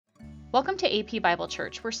Welcome to AP Bible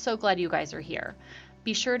Church. We're so glad you guys are here.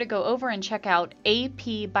 Be sure to go over and check out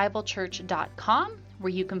apbiblechurch.com, where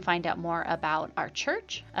you can find out more about our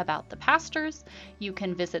church, about the pastors. You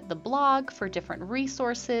can visit the blog for different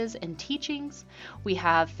resources and teachings. We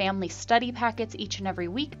have family study packets each and every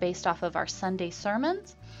week based off of our Sunday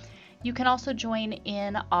sermons. You can also join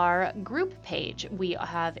in our group page. We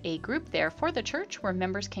have a group there for the church where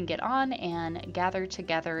members can get on and gather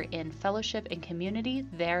together in fellowship and community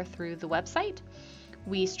there through the website.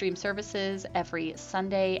 We stream services every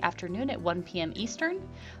Sunday afternoon at 1 p.m. Eastern,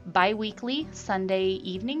 bi-weekly Sunday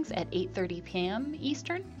evenings at 8:30 p.m.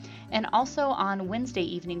 Eastern, and also on Wednesday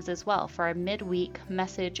evenings as well for our midweek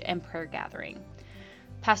message and prayer gathering.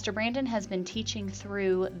 Pastor Brandon has been teaching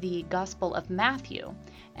through the Gospel of Matthew,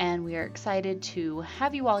 and we are excited to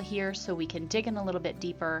have you all here so we can dig in a little bit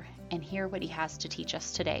deeper and hear what he has to teach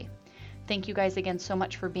us today. Thank you guys again so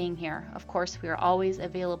much for being here. Of course, we are always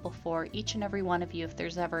available for each and every one of you. If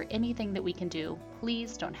there's ever anything that we can do,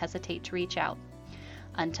 please don't hesitate to reach out.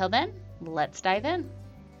 Until then, let's dive in.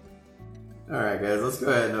 All right, guys, let's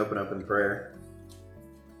go ahead and open up in prayer.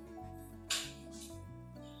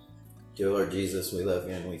 Dear Lord Jesus, we love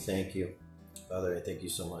you and we thank you. Father, I thank you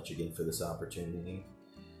so much again for this opportunity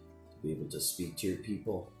to be able to speak to your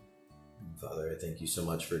people. And Father, I thank you so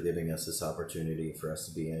much for giving us this opportunity for us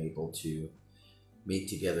to be able to meet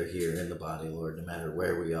together here in the body, Lord, no matter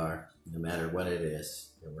where we are, no matter what it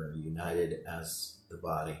is, that we're united as the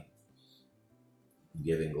body,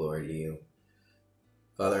 giving glory to you.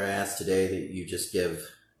 Father, I ask today that you just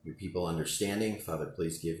give your people understanding. Father,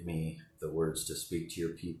 please give me the words to speak to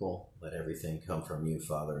your people. Let everything come from you,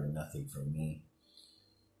 Father, and nothing from me.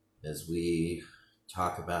 As we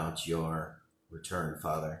talk about your return,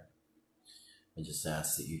 Father, I just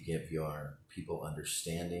ask that you give your people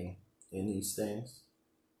understanding in these things,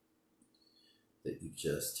 that you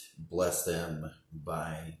just bless them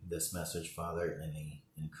by this message, Father, and the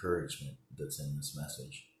encouragement that's in this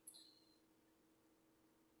message.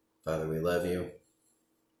 Father, we love you,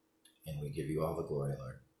 and we give you all the glory,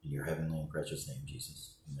 Lord. In your heavenly and precious name,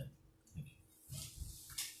 Jesus. Amen. Thank you.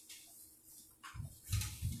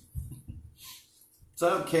 What's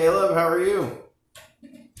up, Caleb? How are you?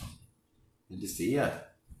 Good to see ya.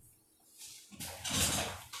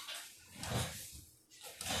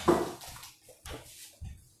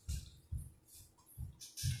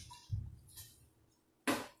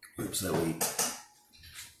 Oops, that week.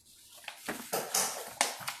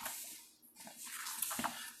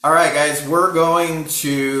 All right, guys, we're going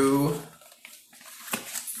to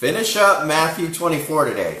finish up Matthew 24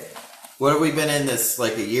 today. What have we been in this,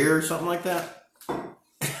 like a year or something like that? I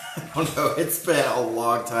don't know. It's been a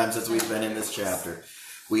long time since we've been in this chapter.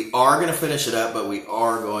 We are going to finish it up, but we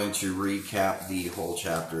are going to recap the whole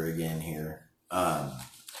chapter again here.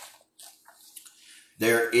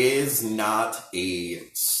 There is not a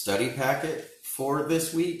study packet for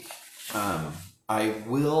this week. I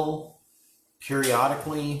will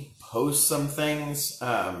periodically post some things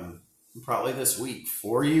probably this week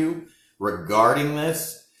for you regarding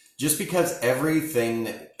this, just because every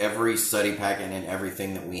study packet and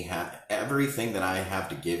everything that I have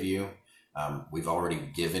to give you, we've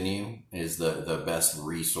already given you, is the best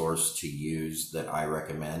resource to use that I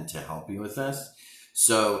recommend to help you with this.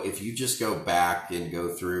 So if you just go back and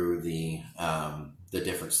go through the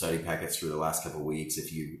different study packets through the last couple of weeks,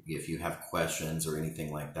 if you have questions or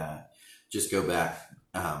anything like that, just go back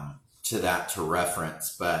to that to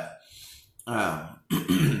reference. But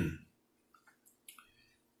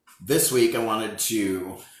this week I wanted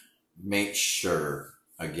to make sure,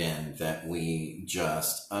 again, that we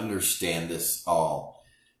just understand this all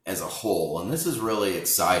as a whole. And this is really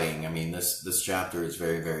exciting. I mean, this chapter is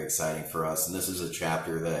very, very exciting for us. And this is a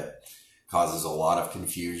chapter that causes a lot of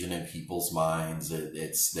confusion in people's minds.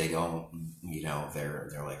 They don't,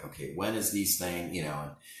 they're like, okay, when is these things,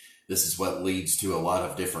 and this is what leads to a lot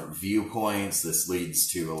of different viewpoints. This leads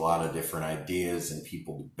to a lot of different ideas, and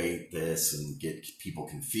people debate this and get people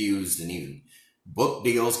confused, and even book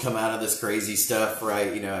deals come out of this crazy stuff,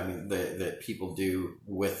 right? That people do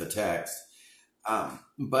with the text.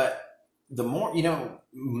 But the more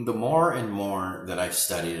and more that I've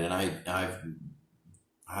studied, and I've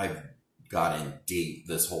got in deep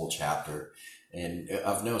this whole chapter, and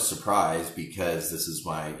of no surprise, because this is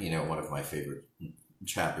one of my favorite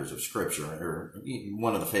chapters of scripture, or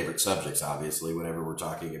one of the favorite subjects, obviously, whenever we're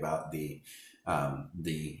talking about the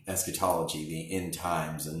eschatology, the end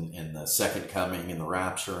times, and the second coming and the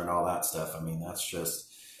rapture and all that stuff. I mean, that's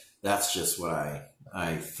just what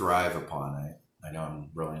I thrive upon. I know I'm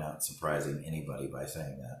really not surprising anybody by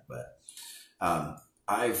saying that, but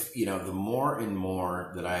the more and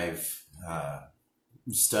more that I've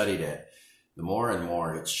studied it, the more and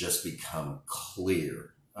more it's just become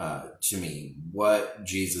clear to me what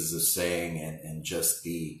Jesus is saying, and just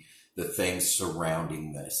the things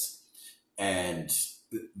surrounding this. And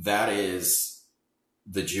that is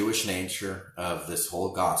the Jewish nature of this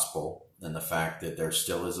whole gospel, and the fact that there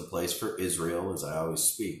still is a place for Israel, as I always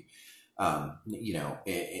speak. And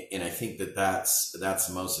I think that's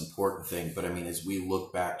the most important thing. But I mean, as we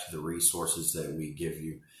look back to the resources that we give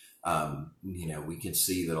you, we can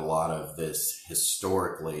see that a lot of this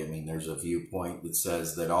historically, I mean, there's a viewpoint that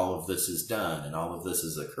says that all of this is done and all of this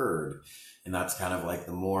has occurred. And that's kind of like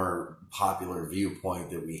the more popular viewpoint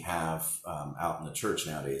that we have out in the church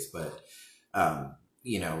nowadays. But,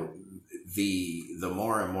 the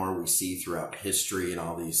more and more we see throughout history and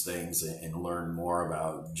all these things, and learn more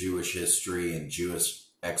about Jewish history and Jewish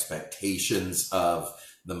expectations of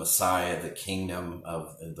the Messiah, the kingdom,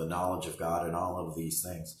 of the knowledge of God, and all of these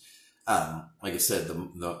things. Like I said,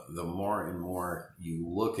 the more and more you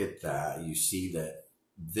look at that, you see that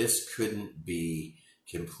this couldn't be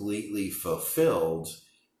completely fulfilled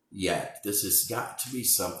yet. This has got to be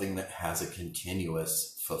something that has a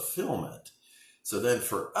continuous fulfillment. So then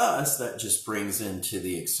for us, that just brings into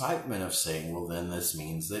the excitement of saying, well, then this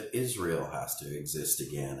means that Israel has to exist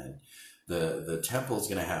again, and the temple's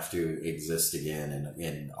going to have to exist again,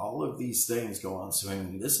 and all of these things go on. So I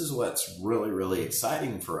mean, this is what's really, really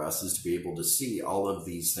exciting for us, is to be able to see all of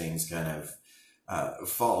these things kind of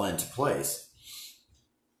fall into place.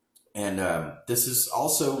 And this is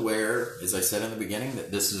also where, as I said in the beginning,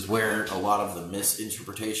 that this is where a lot of the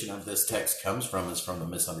misinterpretation of this text comes from, is from the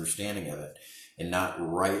misunderstanding of it, and not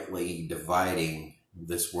rightly dividing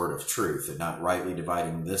this word of truth, and not rightly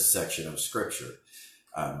dividing this section of Scripture.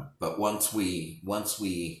 But once we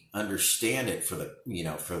understand it for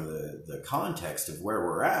the context of where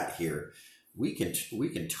we're at here, we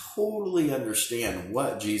can totally understand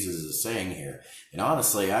what Jesus is saying here. And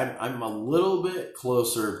honestly, I'm a little bit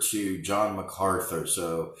closer to John MacArthur.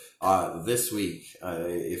 So this week,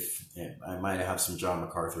 if I might have some John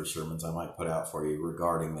MacArthur sermons I might put out for you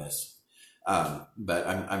regarding this. But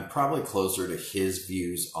I'm probably closer to his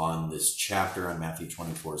views on this chapter on Matthew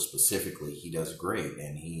 24 specifically. He does great,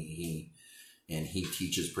 and he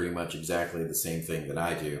teaches pretty much exactly the same thing that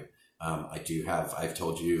I do. I've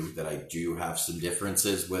told you that I do have some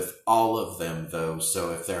differences with all of them, though. So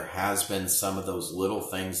if there has been some of those little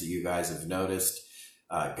things that you guys have noticed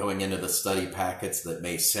going into the study packets that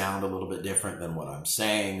may sound a little bit different than what I'm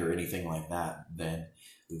saying or anything like that, then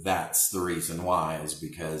that's the reason why, is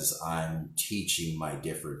because I'm teaching my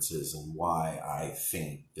differences and why I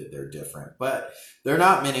think that they're different. But they're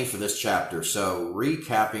not many for this chapter. So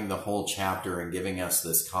recapping the whole chapter and giving us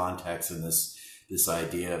this context and this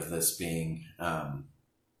idea of this being, a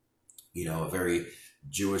very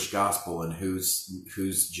Jewish gospel, and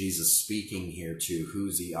who's Jesus speaking here to,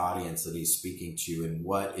 who's the audience that he's speaking to, and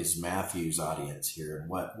what is Matthew's audience here, and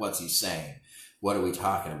what's he saying? What are we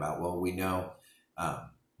talking about? Well, we know,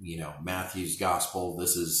 Matthew's gospel,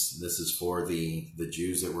 this is for the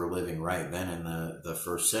Jews that were living right then in the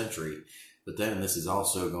first century. But then this is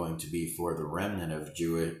also going to be for the remnant of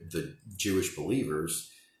the Jewish believers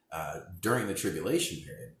during the tribulation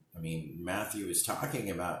period. I mean, Matthew is talking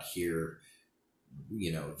about here,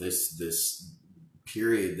 this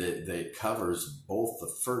period that covers both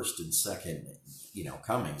the first and second,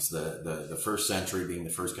 comings. The first century being the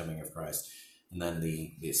first coming of Christ, and then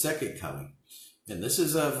the second coming. And this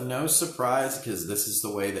is of no surprise, because this is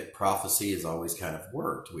the way that prophecy has always kind of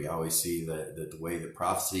worked. We always see that the way that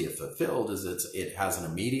prophecy is fulfilled is it has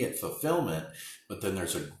an immediate fulfillment, but then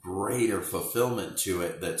there's a greater fulfillment to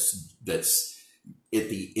it that's at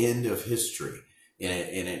the end of history.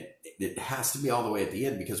 And it has to be all the way at the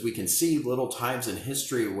end, because we can see little times in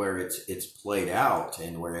history where it's played out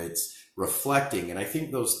and where it's reflecting. And I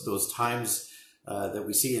think those times that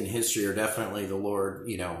we see in history are definitely the Lord,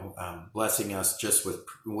 blessing us just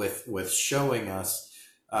with showing us,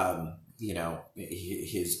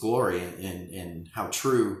 his glory and how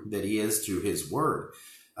true that he is to his word,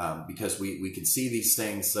 because we can see these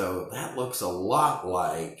things. So that looks a lot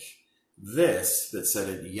like this that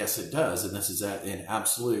said, yes, it does. And this is an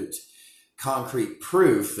absolute concrete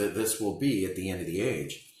proof that this will be at the end of the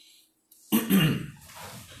age.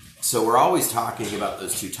 So we're always talking about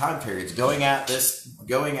those two time periods, going at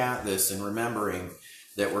this and remembering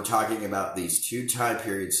that we're talking about these two time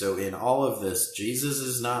periods. So in all of this, Jesus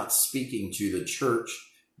is not speaking to the church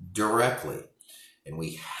directly. And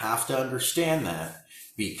we have to understand that,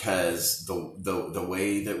 because the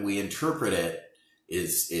way that we interpret it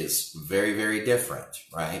is very, very different,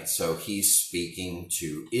 right? So he's speaking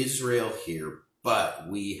to Israel here, but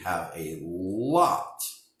we have a lot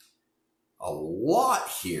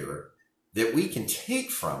here that we can take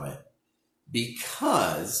from it,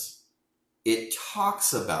 because it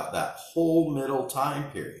talks about that whole middle time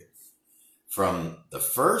period from the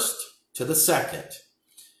first to the second.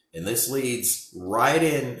 And this leads right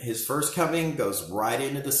in, his first coming goes right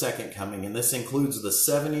into the second coming. And this includes the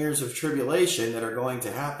 7 years of tribulation that are going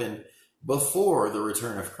to happen before the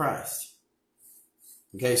return of Christ.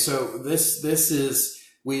 Okay, so this is,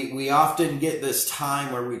 we often get this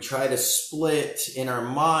time where we try to split in our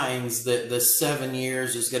minds that the 7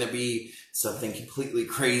 years is going to be something completely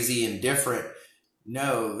crazy and different.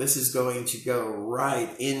 No, this is going to go right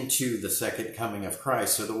into the second coming of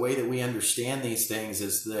Christ. So the way that we understand these things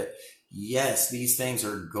is that, yes, these things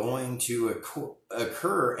are going to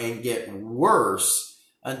occur and get worse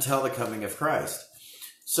until the coming of Christ.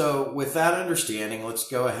 So with that understanding, let's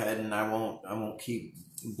go ahead, and I won't keep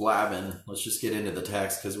blabbing. Let's just get into the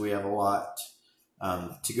text, because we have a lot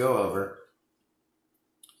to go over.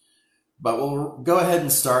 But we'll go ahead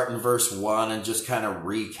and start in verse 1 and just kind of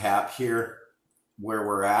recap here where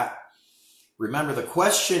we're at. Remember, the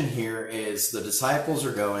question here is, the disciples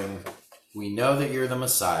are going, we know that you're the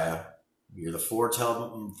Messiah. You're the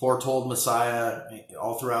foretold Messiah.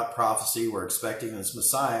 All throughout prophecy, we're expecting this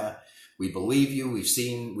Messiah. We believe you.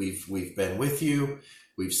 We've been with you.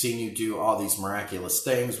 We've seen you do all these miraculous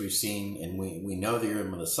things. We've seen, and we know that you're the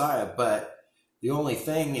Messiah. But the only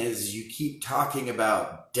thing is, you keep talking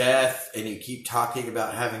about death, and you keep talking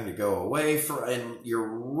about having to go away and you're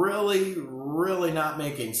really, really not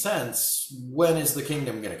making sense. When is the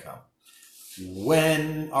kingdom going to come?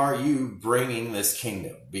 When are you bringing this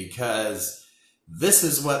kingdom? Because this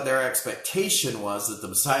is what their expectation was, that the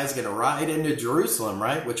Messiah is going to ride into Jerusalem,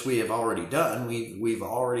 right? Which we have already done. We've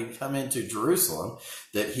already come into Jerusalem,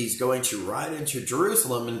 that he's going to ride into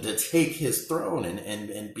Jerusalem and to take his throne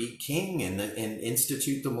and be king and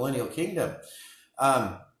institute the millennial kingdom.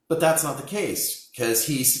 But that's not the case, because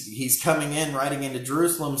he's coming in, riding into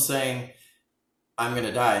Jerusalem saying, I'm going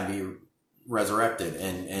to die and be resurrected.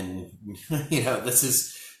 And this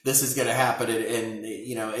is going to happen. And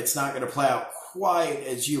it's not going to play out quite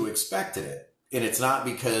as you expected it. And it's not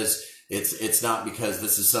because this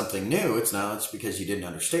is something new. It's because you didn't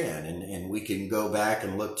understand. And we can go back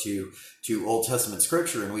and look to Old Testament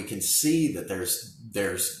scripture, and we can see that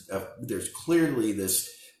there's clearly this,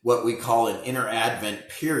 what we call an inner Advent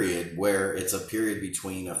period, where it's a period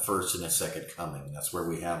between a first and a second coming. That's where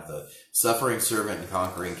we have the suffering servant and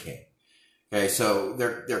conquering king. Okay, so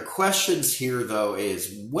their questions here, though,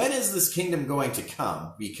 is, when is this kingdom going to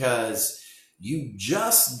come? Because you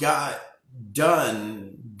just got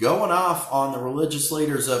done going off on the religious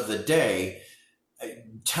leaders of the day,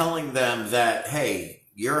 telling them that, hey,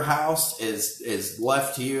 your house is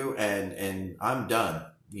left to you, and I'm done.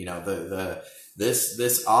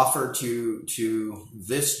 This offer to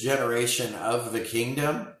this generation of the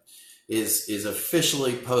kingdom is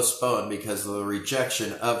officially postponed because of the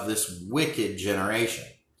rejection of this wicked generation.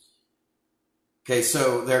 Okay,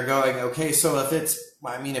 so they're going, okay, so if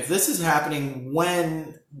this is happening,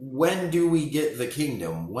 when do we get the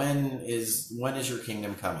kingdom? When is your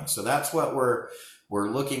kingdom coming? So that's what we're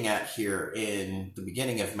looking at here in the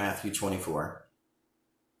beginning of Matthew 24.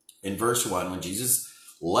 In verse 1, when Jesus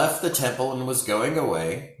left the temple and was going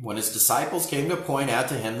away, when his disciples came to point out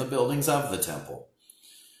to him the buildings of the temple.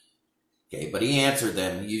 Okay, but he answered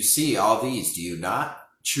them, you see all these, do you not?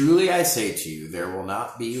 Truly I say to you, there will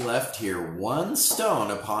not be left here one stone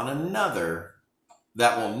upon another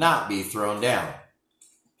that will not be thrown down.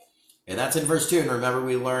 And that's in verse 2. And remember,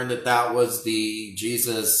 we learned that was the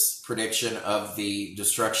Jesus prediction of the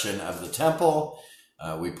destruction of the temple.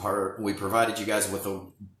 We provided you guys with a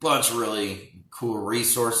bunch of really cool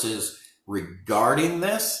resources regarding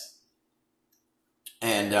this,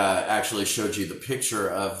 and actually showed you the picture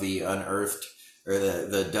of the unearthed, or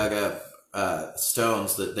the dug up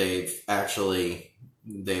stones that they've actually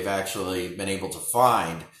been able to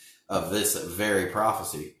find of this very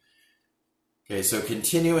prophecy. Okay, so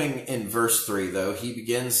continuing in verse 3, though, he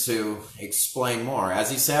begins to explain more. As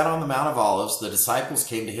he sat on the Mount of Olives, the disciples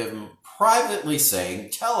came to him privately,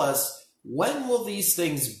 saying, tell us, when will these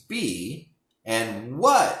things be, and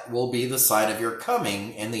what will be the sign of your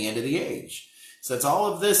coming and the end of the age? Since all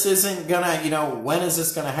of this isn't gonna, when is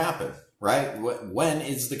this gonna happen, right? When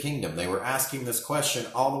is the kingdom? They were asking this question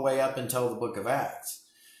all the way up until the book of Acts.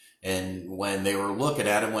 And when they were looking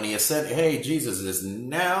at him, when he said, hey, Jesus, is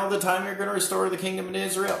now the time you're going to restore the kingdom in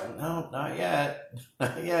Israel? No, not yet.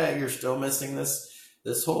 Not yet. You're still missing this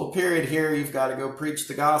this whole period here, you've got to go preach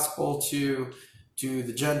the gospel to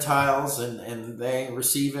the Gentiles, and they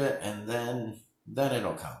receive it, and then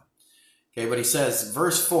it'll come. Okay, but he says,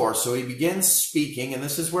 verse 4, so he begins speaking, and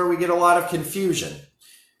this is where we get a lot of confusion.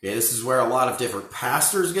 Okay, this is where a lot of different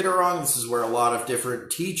pastors get it wrong. This is where a lot of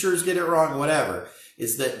different teachers get it wrong, whatever,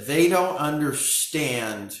 is that they don't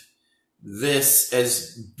understand this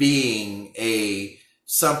as being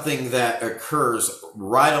something that occurs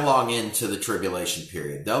right along into the tribulation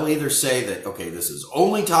period. They'll either say that, okay, this is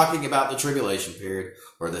only talking about the tribulation period,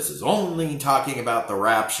 or this is only talking about the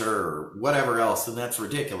rapture, or whatever else, and that's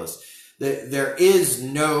ridiculous. There is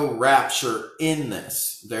no rapture in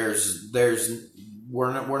this.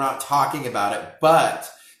 We're not talking about it,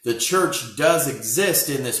 but the church does exist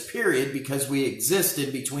in this period because we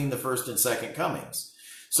existed between the first and second comings.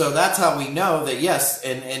 So that's how we know that, yes,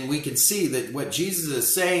 and we can see that what Jesus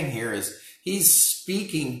is saying here is he's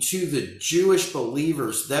speaking to the Jewish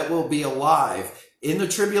believers that will be alive in the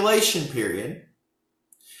tribulation period.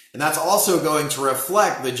 And that's also going to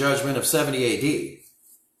reflect the judgment of 70 AD.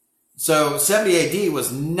 So 70 AD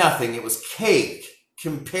was nothing. It was cake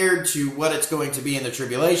compared to what it's going to be in the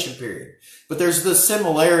tribulation period. But there's the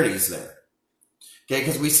similarities there. Okay,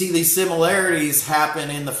 because we see these similarities happen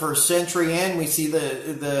in the first century, and we see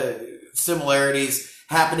the similarities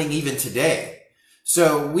happening even today.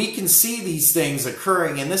 So we can see these things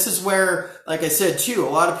occurring, and this is where, like I said too, a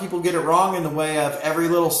lot of people get it wrong in the way of every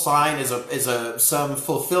little sign is some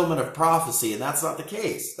fulfillment of prophecy, and that's not the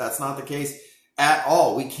case. That's not the case at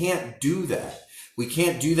all. We can't do that. We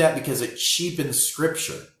can't do that because it cheapens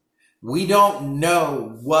Scripture. We don't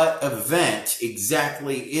know what event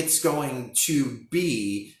exactly it's going to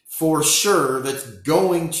be for sure that's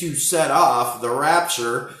going to set off the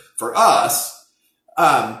rapture for us.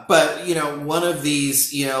 But, one of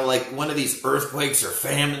these, like one of these earthquakes or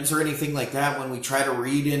famines or anything like that, when we try to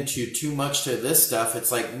read into too much to this stuff,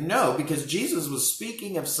 it's like, no, because Jesus was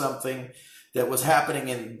speaking of something that was happening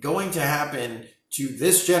and going to happen to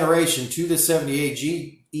this generation, to the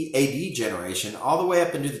 70 AD generation, all the way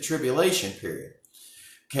up into the tribulation period.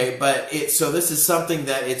 Okay, so this is something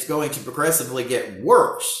that it's going to progressively get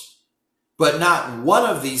worse. But not one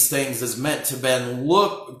of these things is meant to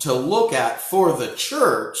look at for the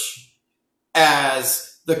church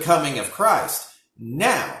as the coming of Christ.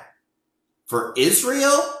 Now, for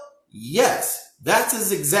Israel, yes, that's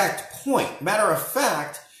his exact point. Matter of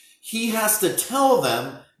fact, he has to tell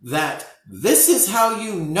them that this is how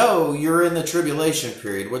you know you're in the tribulation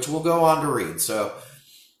period, which we'll go on to read. So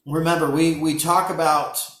remember, we talk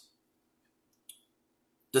about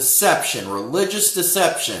deception, religious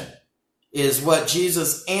deception is what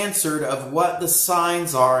Jesus answered of what the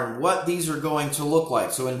signs are and what these are going to look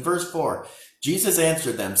like. So in verse 4, Jesus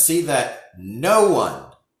answered them, see that no one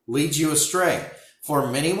leads you astray. For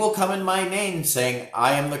many will come in my name saying,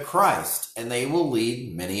 I am the Christ, and they will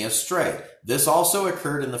lead many astray. This also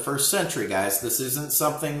occurred in the first century, guys. This is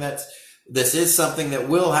something that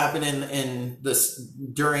will happen in this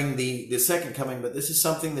during the second coming, but this is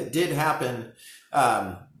something that did happen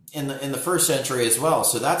in the first century as well.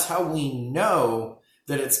 So that's how we know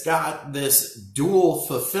that it's got this dual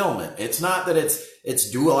fulfillment. It's not that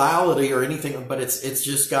it's duality or anything, but it's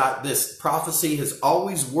just got this prophecy has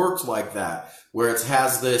always worked like that, where it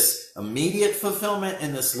has this immediate fulfillment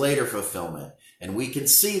and this later fulfillment. And we can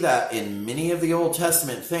see that in many of the Old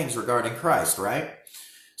Testament things regarding Christ, right?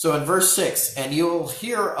 So in verse 6, and you'll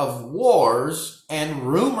hear of wars and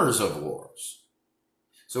rumors of wars.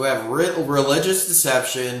 So we have religious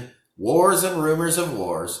deception, wars and rumors of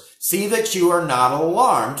wars. See that you are not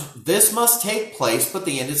alarmed. This must take place, but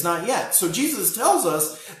the end is not yet. So Jesus tells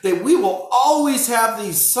us that we will always have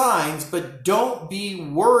these signs, but don't be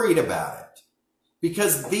worried about it.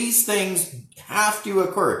 Because these things have to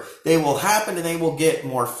occur. They will happen and they will get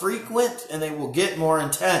more frequent and they will get more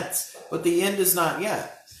intense. But the end is not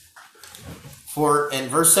yet. For in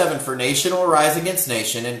verse 7, for nation will rise against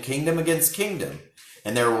nation and kingdom against kingdom.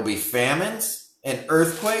 And there will be famines and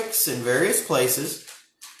earthquakes in various places.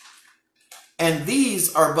 And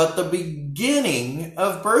these are but the beginning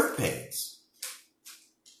of birth pains.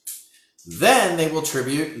 Then they will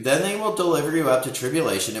deliver you up to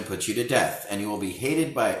tribulation and put you to death, and you will be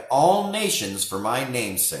hated by all nations for my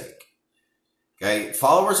name's sake. Okay,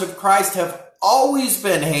 followers of Christ have always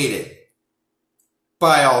been hated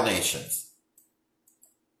by all nations,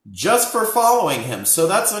 just for following him. So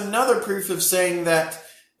that's another proof of saying that,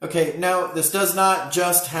 okay, no, this does not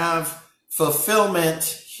just have fulfillment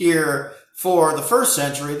here for the first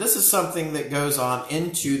century. This is something that goes on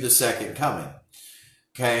into the second coming.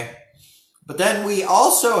 Okay. But then we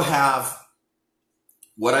also have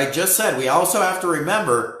what I just said, we also have to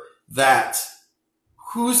remember that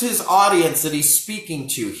who's his audience that he's speaking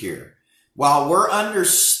to here? While we're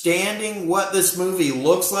understanding what this movie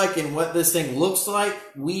looks like and what this thing looks like,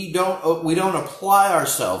 we don't apply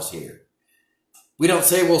ourselves here. We don't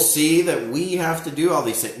say, we'll see that we have to do all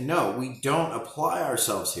these things. No, we don't apply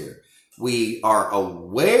ourselves here. We are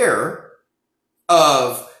aware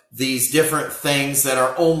of these different things that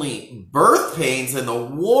are only birth pains and the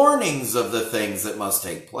warnings of the things that must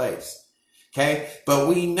take place. Okay. But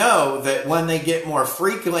we know that when they get more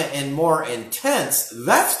frequent and more intense,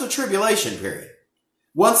 that's the tribulation period.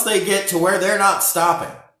 Once they get to where they're not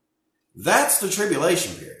stopping, that's the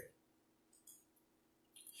tribulation period.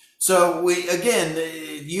 So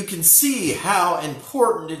you can see how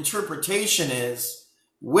important interpretation is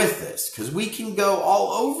with this, because we can go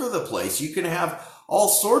all over the place. You can have all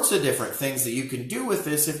sorts of different things that you can do with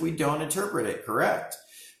this if we don't interpret it correct.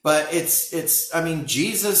 But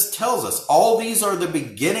Jesus tells us all these are the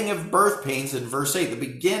beginning of birth pains in verse 8, the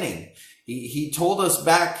beginning. He told us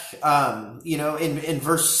back, in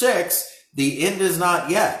verse 6, the end is not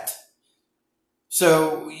yet.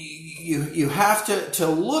 So you have to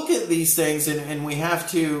look at these things and we have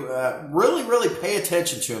to really, really pay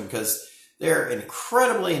attention to them because they're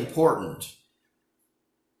incredibly important.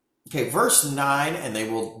 Okay, verse 9, and they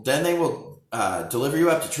will deliver you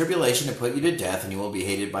up to tribulation and put you to death, and you will be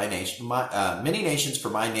hated by many nations for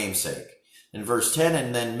my name's sake. In verse 10,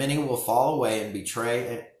 and then many will fall away and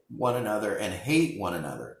betray one another and hate one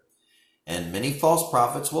another. And many false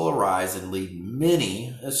prophets will arise and lead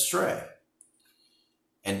many astray.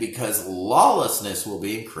 And because lawlessness will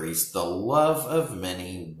be increased, the love of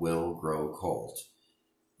many will grow cold.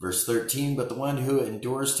 Verse 13, but the one who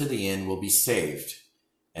endures to the end will be saved.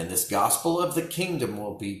 And this gospel of the kingdom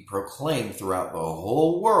will be proclaimed throughout the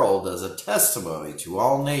whole world as a testimony to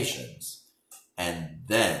all nations. And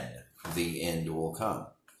then the end will come.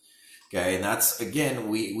 Okay, and that's, again,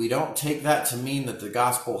 we don't take that to mean that the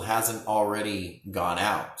gospel hasn't already gone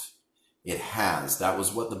out. It has. That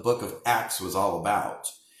was what the book of Acts was all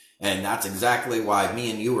about. And that's exactly why me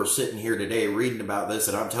and you are sitting here today reading about this,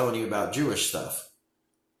 and I'm telling you about Jewish stuff.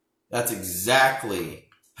 That's exactly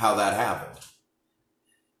how that happened.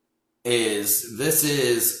 This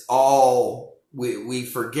is all, we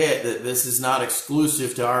forget that this is not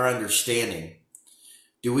exclusive to our understanding.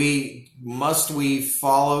 Must we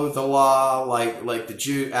follow the law like the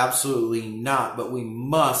Jew? Absolutely not, but we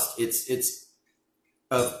must. It's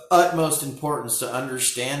of utmost importance to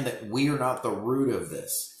understand that we are not the root of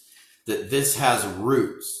this, that this has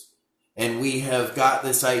roots. And we have got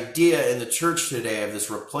this idea in the church today of this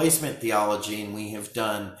replacement theology, and we have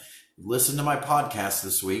listen to my podcast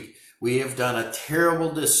this week, we have done a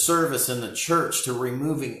terrible disservice in the church to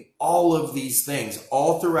removing all of these things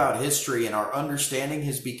all throughout history, and our understanding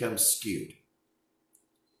has become skewed.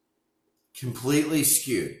 Completely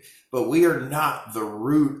skewed. But we are not the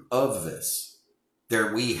root of this.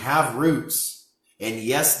 We have roots. And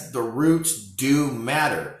yes, the roots do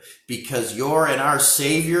matter because your and our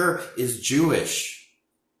Savior is Jewish.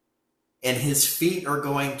 And his feet are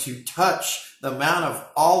going to touch the Mount of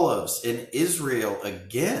Olives in Israel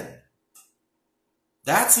again.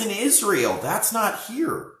 That's in Israel. That's not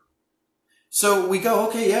here. So we go,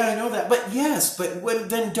 okay, yeah, I know that. But yes,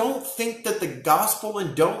 then don't think that the gospel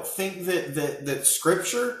and don't think that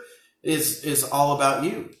scripture is all about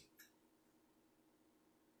you.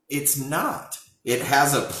 It's not. It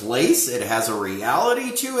has a place. It has a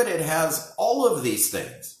reality to it. It has all of these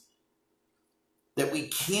things that we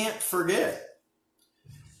can't forget.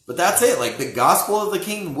 But that's it. Like the gospel of the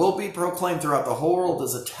kingdom will be proclaimed throughout the whole world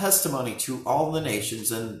as a testimony to all the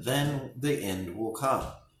nations, and then the end will come.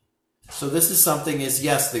 So this is something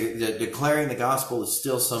yes, the declaring the gospel is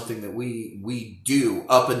still something that we do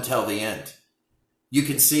up until the end. You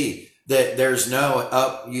can see that there's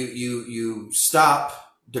no you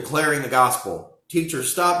stop declaring the gospel.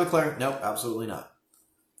 Teachers, stop declaring. Nope, absolutely not.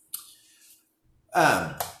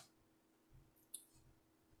 The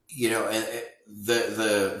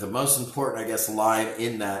most important, I guess, line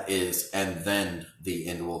in that is, and then the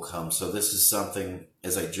end will come. So this is something,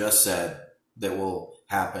 as I just said, that will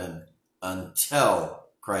happen until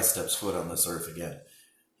Christ steps foot on this earth again.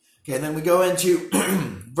 Okay, and then we go into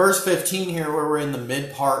verse 15 here, where we're in the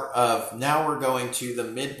mid part of, now we're going to the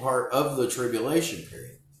mid part of the tribulation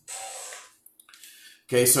period.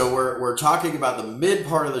 Okay, so we're talking about the mid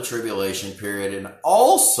part of the tribulation period, and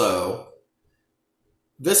also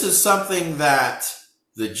this is something that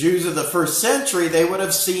the Jews of the first century, they would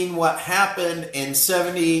have seen what happened in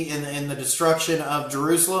 70 in the destruction of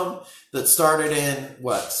Jerusalem that started in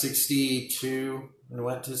 62, and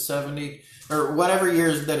went to 70 or whatever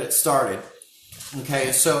years that it started.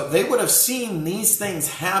 Okay, so they would have seen these things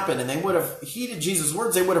happen, and they would have heeded Jesus'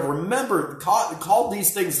 words. They would have remembered, called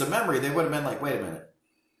these things to memory. They would have been like, wait a minute.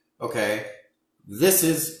 Okay,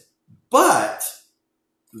 but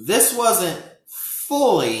this wasn't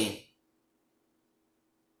fully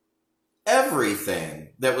everything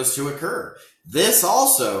that was to occur. This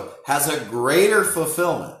also has a greater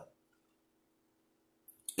fulfillment.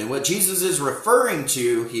 And what Jesus is referring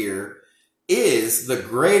to here is the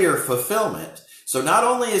greater fulfillment. So not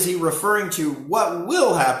only is he referring to what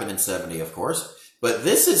will happen in 70, of course, but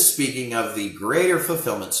this is speaking of the greater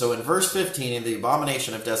fulfillment. So in verse 15, in the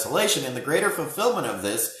abomination of desolation, and the greater fulfillment of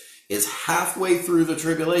this is halfway through the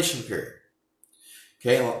tribulation period.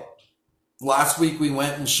 Okay, well, last week we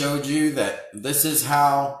went and showed you that this is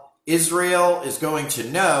how Israel is going to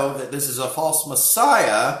know that this is a false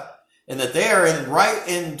Messiah, and that they are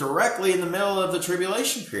directly in the middle of the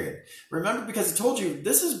tribulation period. Remember, because I told you,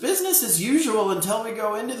 this is business as usual until we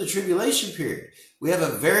go into the tribulation period. We have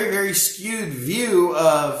a very, very skewed view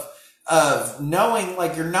of knowing,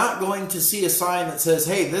 like, you're not going to see a sign that says,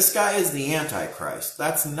 hey, this guy is the Antichrist.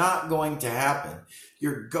 That's not going to happen.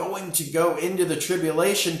 You're going to go into the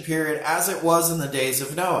tribulation period as it was in the days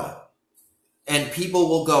of Noah. And people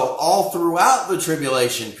will go all throughout the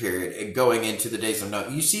tribulation period and going into the days of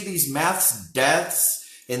Noah. You see these mass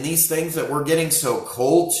deaths and these things that we're getting so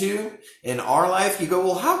cold to in our life. You go,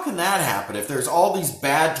 well, how can that happen if there's all these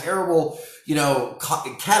bad, terrible,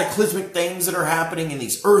 cataclysmic things that are happening and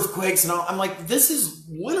these earthquakes and all? I'm like, this is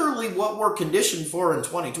literally what we're conditioned for in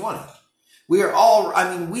 2020. We all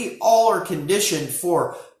are conditioned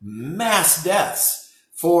for mass deaths.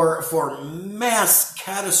 For mass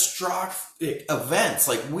catastrophic events.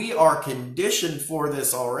 Like, we are conditioned for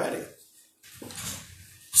this already.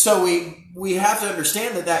 So we have to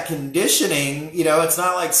understand that conditioning, it's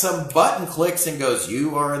not like some button clicks and goes,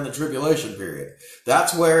 you are in the tribulation period.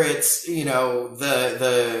 That's where it's,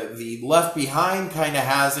 the Left Behind kind of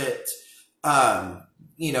has it,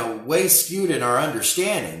 way skewed in our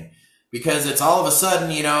understanding. Because it's all of a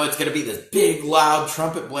sudden, it's going to be this big, loud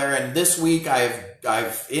trumpet blare. And this week I've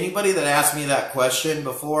anybody that asked me that question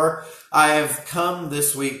before, I've come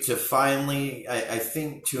this week to finally, I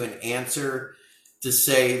think, to an answer to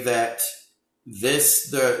say that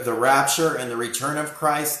the rapture and the return of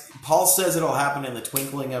Christ, Paul says it'll happen in the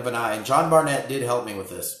twinkling of an eye. And John Barnett did help me with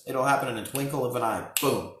this. It'll happen in a twinkle of an eye.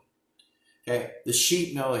 Boom. Okay. The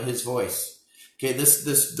sheep know his voice. Okay.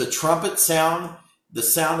 The trumpet sound, the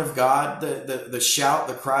sound of God, the shout,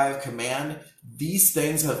 the cry of command, these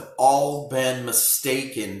things have all been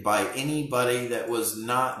mistaken by anybody that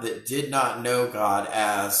did not know God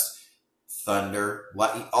as thunder,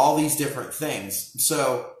 all these different things.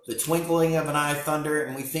 So the twinkling of an eye, thunder,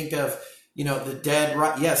 and we think of, the dead.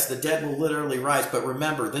 Yes, the dead will literally rise. But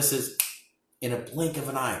remember, this is in a blink of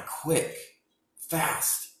an eye, quick,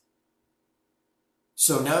 fast.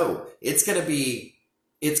 So no, it's going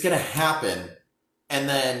to happen. And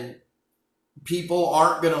then people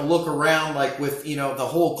aren't going to look around like with, the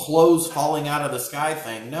whole clothes falling out of the sky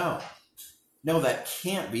thing. No, that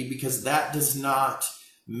can't be, because that does not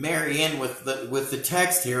marry in with the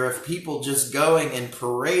text here of people just going and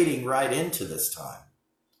parading right into this time.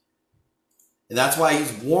 And that's why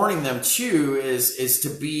he's warning them too, is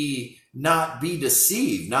to not be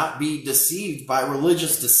deceived by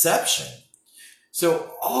religious deception.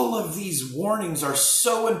 So all of these warnings are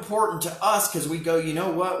so important to us, because we go, you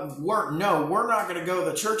know what? We're not going to go,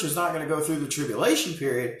 the church is not going to go through the tribulation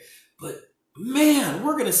period, but man,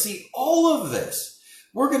 we're going to see all of this.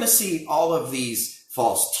 We're going to see all of these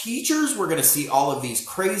false teachers. We're going to see all of these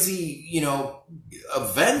crazy,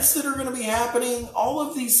 events that are going to be happening. All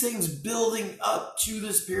of these things building up to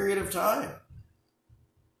this period of time.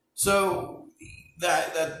 So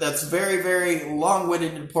that's very, very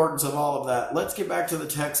long-winded importance of all of that. Let's get back to the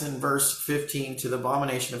text in verse 15, to the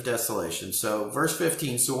abomination of desolation. So verse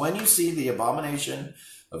 15, so when you see the abomination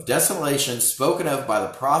of desolation spoken of by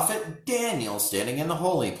the prophet Daniel standing in the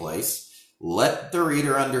holy place, let the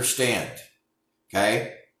reader understand.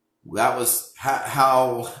 Okay? That was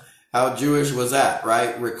how Jewish was that,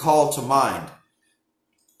 right? Recall to mind.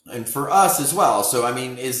 And for us as well. So,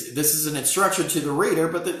 this is an instruction to the reader,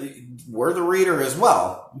 but we're the reader as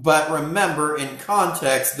well. But remember, in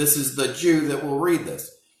context, this is the Jew that will read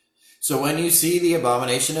this. So when you see the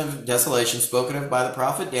abomination of desolation spoken of by the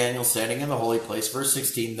prophet Daniel standing in the holy place, verse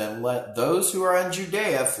 16, then let those who are in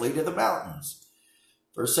Judea flee to the mountains.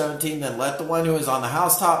 Verse 17, then let the one who is on the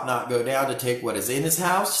housetop not go down to take what is in his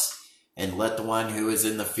house, and let the one who is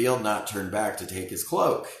in the field not turn back to take his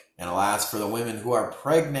cloak. And alas, for the women who are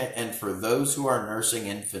pregnant and for those who are nursing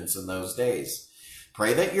infants in those days.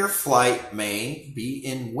 Pray that your flight may be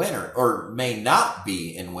in winter, or may not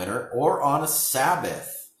be in winter, or on a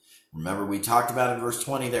Sabbath. Remember, we talked about in verse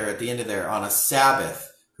 20 there, at the end of there, on a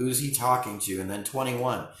Sabbath. Who's he talking to? And then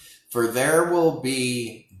 21. For there will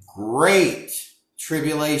be great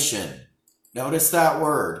tribulation. Notice that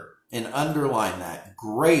word and underline that.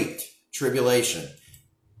 Great tribulation.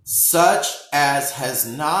 Such as has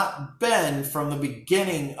not been from the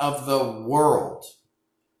beginning of the world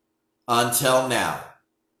until now.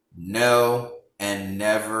 No, and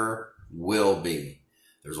never will be.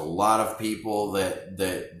 There's a lot of people that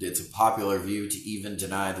it's a popular view to even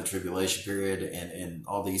deny the tribulation period and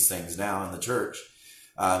all these things now in the church.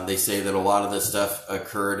 They say that a lot of this stuff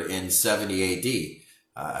occurred in 70 AD.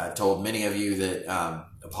 I told many of you that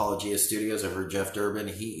Apologia Studios, I've heard Jeff Durbin,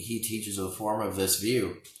 he teaches a form of this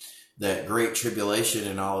view, that great tribulation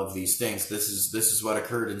and all of these things, this is what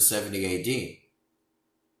occurred in 70 AD.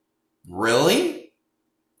 Really?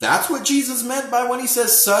 That's what Jesus meant by when he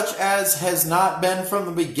says, such as has not been from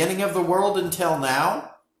the beginning of the world until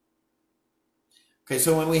now? Okay,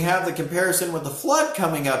 so when we have the comparison with the flood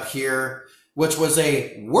coming up here, which was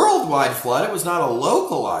a worldwide flood, it was not a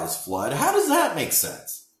localized flood, how does that make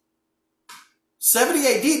sense? 70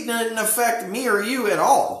 AD didn't affect me or you at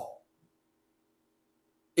all.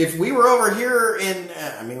 If we were over here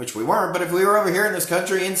which we weren't, but if we were over here in this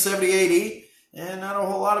country in 70 AD, not a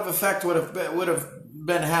whole lot of effect would have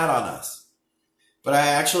been had on us. But I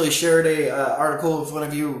actually shared a article with one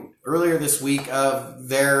of you earlier this week of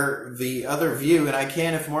the other view, and I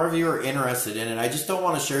can, if more of you are interested in it. I just don't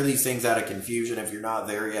want to share these things out of confusion if you're not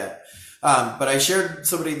there yet. But I shared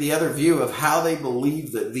the other view of how they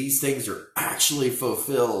believe that these things are actually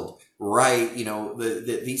fulfilled, right?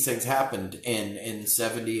 That these things happened in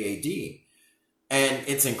 70 AD. And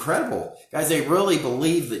it's incredible. Guys, they really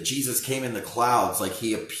believe that Jesus came in the clouds, like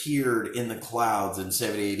he appeared in the clouds in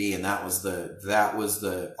 70 AD, and that was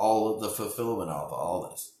all of the fulfillment of all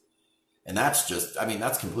this. And that's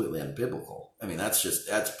that's completely unbiblical. That's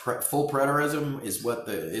full preterism is what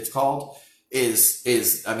it's called, that's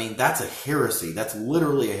a heresy. That's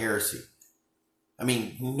literally a heresy.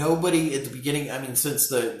 Nobody at the beginning,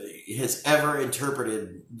 has ever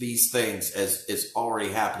interpreted these things as is already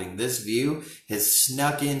happening. This view has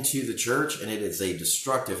snuck into the church, and it is a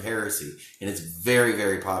destructive heresy, and it's very,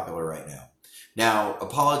 very popular right now. Now,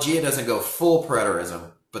 Apologia doesn't go full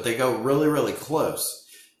preterism, but they go really, really close.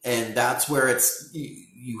 And that's where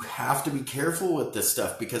you have to be careful with this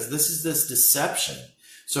stuff, because this is this deception.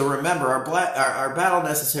 So remember, our battle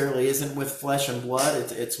necessarily isn't with flesh and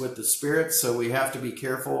blood, it's with the spirit. So we have to be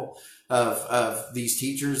careful of these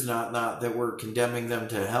teachers, not that we're condemning them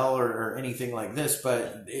to hell or anything like this,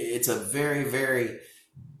 but it's a very, very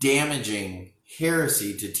damaging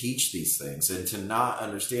heresy to teach these things and to not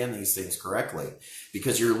understand these things correctly,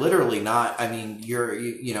 because you're literally not,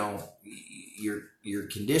 you're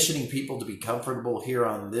conditioning people to be comfortable here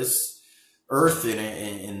on this earth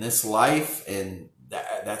in this life, and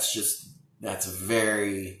that's a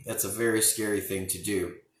very scary thing to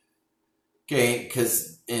do. Okay,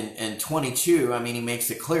 because in 22, he makes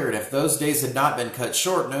it clear, and if those days had not been cut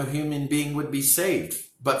short, no human being would be saved.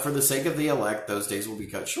 But for the sake of the elect, those days will be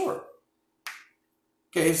cut short.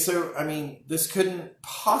 Okay, so, this couldn't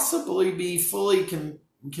possibly be fully,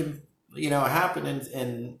 happened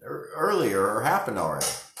in earlier or happened already.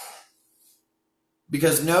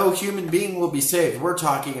 Because no human being will be saved. We're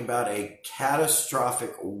talking about a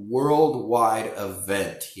catastrophic worldwide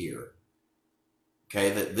event here. Okay,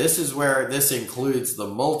 that this is where this includes the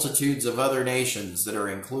multitudes of other nations that are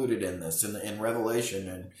included in this, in Revelation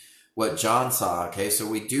and what John saw. Okay, so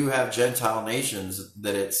we do have Gentile nations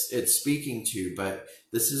that it's speaking to, but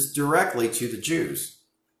this is directly to the Jews.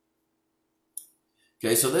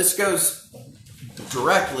 Okay, so this goes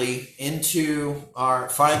directly into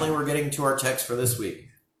finally we're getting to our text for this week.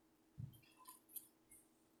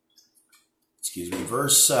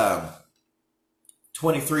 Verse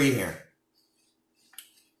 23 here.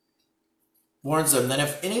 Warns them, then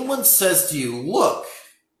if anyone says to you, look,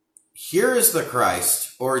 here is the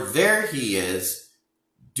Christ, or there he is,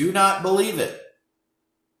 do not believe it.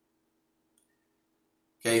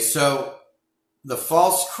 Okay, so the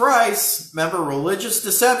false Christ, remember, religious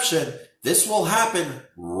deception, this will happen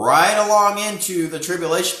right along into the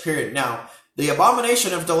tribulation period. Now, the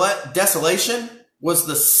abomination of desolation was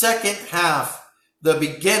the second half, the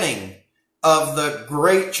beginning of the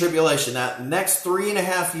great tribulation, that next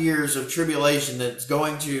 3.5 years of tribulation that's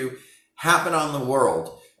going to happen on the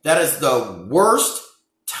world. That is the worst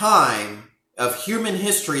time of human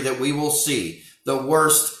history that we will see. The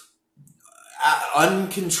worst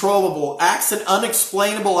uncontrollable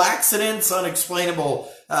unexplainable accidents,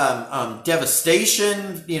 unexplainable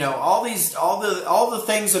devastation, all the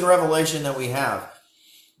things in Revelation that we have,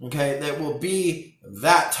 okay, that will be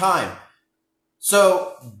that time.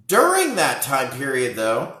 So during that time period,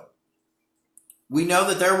 though, we know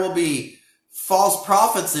that there will be false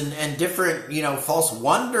prophets and different, false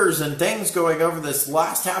wonders and things going over this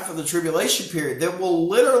last half of the tribulation period that will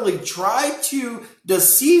literally try to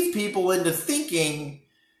deceive people into thinking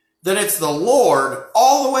that it's the Lord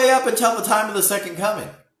all the way up until the time of the second coming.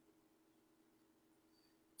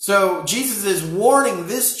 So Jesus is warning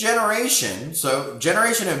this generation, so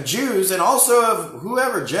generation of Jews and also of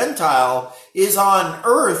whoever Gentile is on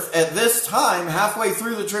earth at this time, halfway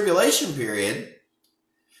through the tribulation period,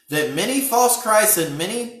 that many false Christs and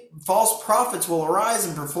many false prophets will arise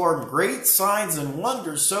and perform great signs and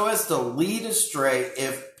wonders so as to lead astray,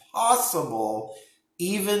 if possible,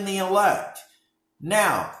 even the elect.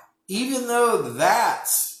 Now, even though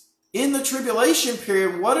that's in the tribulation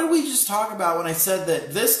period, what did we just talk about when I said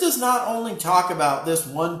that this does not only talk about this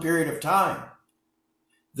one period of time?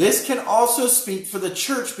 This can also speak for the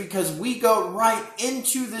church because we go right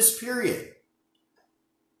into this period.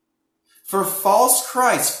 For false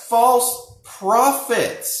Christ, false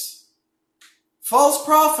prophets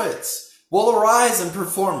will arise and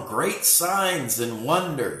perform great signs and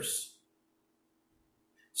wonders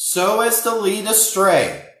so as to lead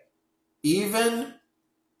astray, if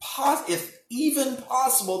even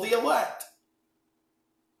possible, the elect.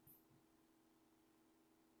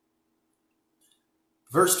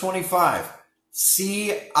 Verse 25,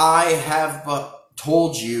 see, I have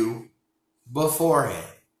told you beforehand.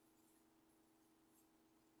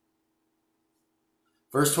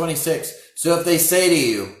 Verse 26, so if they say to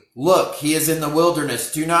you, look, he is in the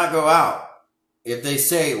wilderness, do not go out. If they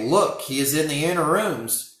say, look, he is in the inner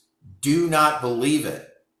rooms, do not believe it.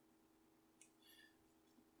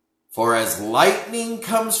 For as lightning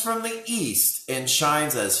comes from the east and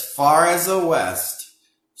shines as far as the west,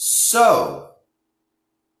 so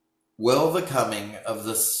will the coming of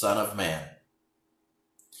the Son of Man.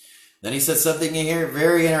 Then he says something in here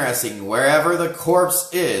very interesting. Wherever the corpse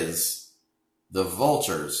is, the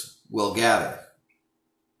vultures will gather.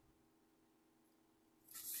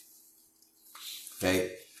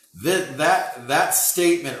 Okay, that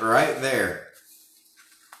statement right there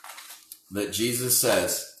that Jesus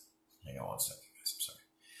says, hang on one second, guys,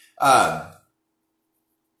 I'm sorry.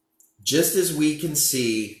 Just as we can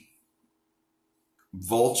see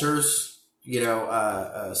vultures,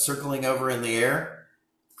 circling over in the air,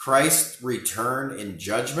 Christ's return in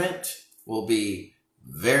judgment will be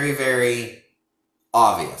very, very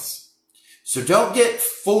obvious. So don't get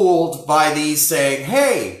fooled by these saying,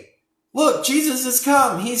 hey, look, Jesus has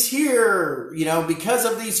come. He's here, because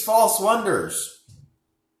of these false wonders.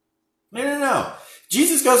 No.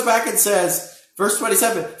 Jesus goes back and says, verse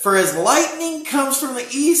 27, for as lightning comes from the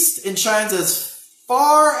east and shines as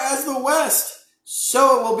far as the west,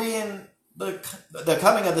 so it will be in the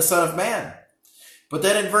coming of the Son of Man. But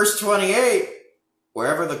then in verse 28,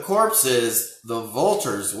 wherever the corpse is, the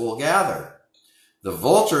vultures will gather. The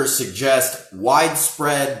vultures suggest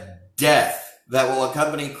widespread death that will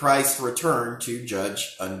accompany Christ's return to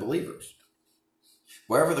judge unbelievers.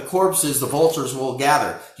 Wherever the corpse is, the vultures will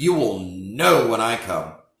gather. You will know when I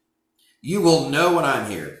come. You will know when I'm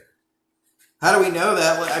here. How do we know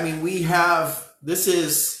that? I mean, this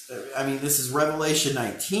is Revelation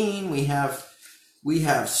 19. We have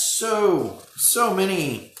so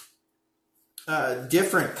many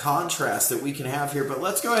different contrasts that we can have here. But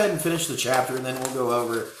let's go ahead and finish the chapter, and then we'll go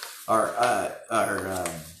over our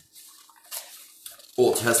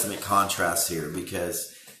Old Testament contrasts here,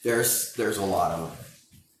 because there's a lot of them.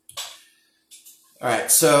 All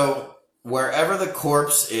right, so wherever the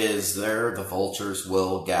corpse is, there the vultures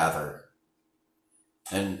will gather.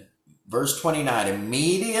 And verse 29,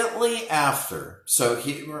 immediately after. So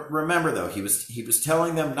remember though, he was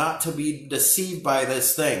telling them not to be deceived by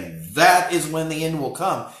this thing. That is when the end will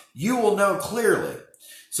come. You will know clearly.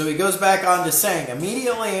 So he goes back on to saying,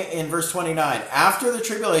 immediately in verse 29, after the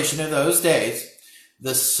tribulation of those days,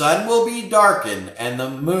 the sun will be darkened and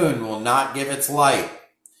the moon will not give its light,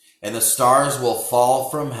 and the stars will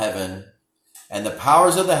fall from heaven, and the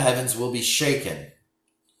powers of the heavens will be shaken.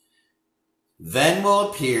 Then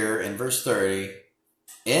will appear, in verse 30,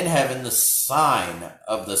 in heaven the sign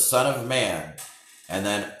of the Son of Man, and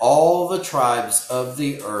then all the tribes of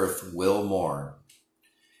the earth will mourn.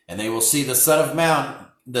 And they will see the Son of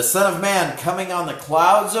Man coming on the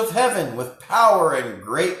clouds of heaven with power and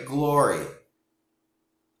great glory.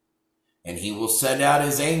 And he will send out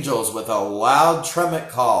his angels with a loud trumpet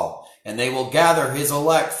call, and they will gather his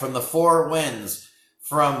elect from the four winds,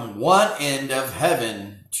 from one end of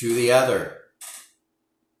heaven to the other.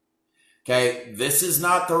 Okay, this is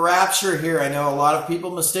not the rapture here. I know a lot of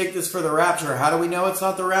people mistake this for the rapture. How do we know it's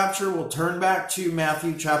not the rapture? We'll turn back to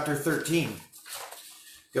Matthew chapter 13.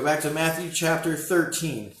 Go back to Matthew chapter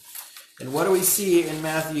 13. And what do we see in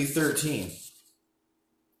Matthew 13?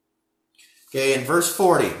 Okay, in verse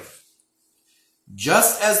 40.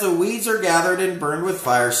 Just as the weeds are gathered and burned with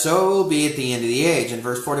fire, so it will be at the end of the age. In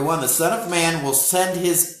verse 41, the Son of Man will send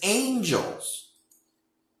his angels.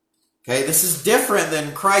 Okay, this is different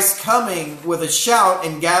than Christ coming with a shout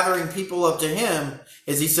and gathering people up to him,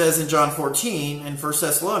 as he says in John 14 and 1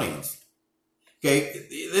 Thessalonians. Okay,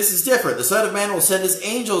 this is different. The Son of Man will send his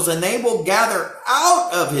angels, and they will gather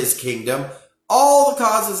out of his kingdom all the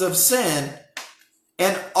causes of sin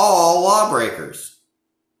and all lawbreakers,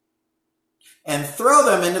 and throw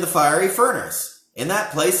them into the fiery furnace. In that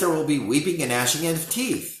place there will be weeping and gnashing of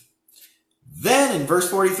teeth. Then in verse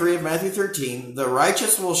 43 of Matthew 13, the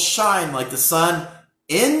righteous will shine like the sun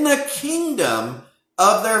in the kingdom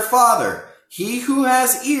of their Father. He who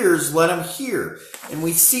has ears, let him hear. And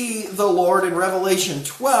we see the Lord in Revelation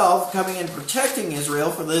 12 coming and protecting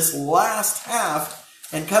Israel for this last half,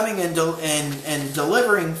 and coming and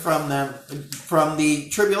delivering from them from the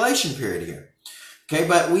tribulation period here. Okay,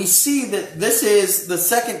 but we see that this is the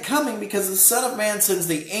second coming, because the Son of Man sends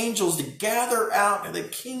the angels to gather out of the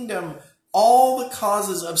kingdom all the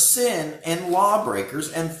causes of sin and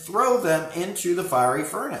lawbreakers and throw them into the fiery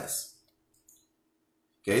furnace.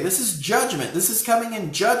 Okay, this is judgment. This is coming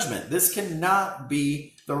in judgment. This cannot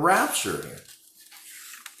be the rapture here.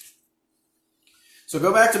 So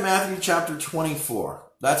go back to Matthew chapter 24.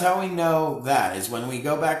 That's how we know that, is when we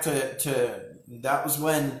go back to that was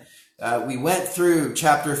when we went through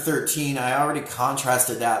chapter 13. I already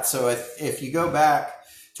contrasted that. So if you go back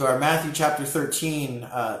to our Matthew chapter 13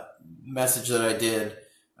 message that I did,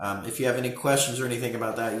 if you have any questions or anything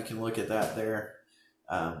about that, you can look at that there.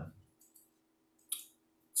 Let's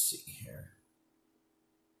see here.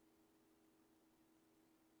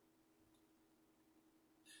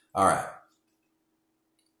 All right.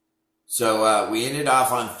 So we ended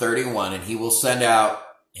off on 31, and he will send out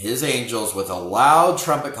his angels with a loud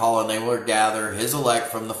trumpet call, and they will gather his elect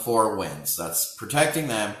from the four winds. That's protecting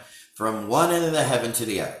them from one end of the heaven to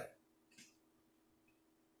the other.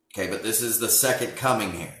 Okay, but this is the second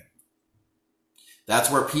coming here.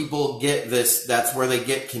 That's where people get this, that's where they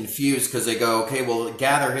get confused, because they go, okay, well,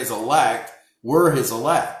 gather his elect, we're his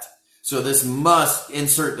elect. So this must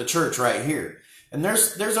insert the church right here. And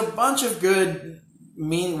there's a bunch of good,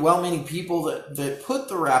 well-meaning people that put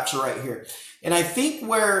the rapture right here. And I think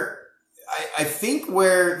where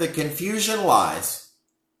the confusion lies,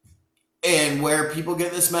 and where people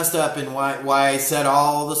get this messed up, and why I said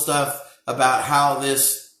all the stuff about how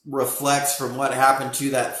this reflects from what happened to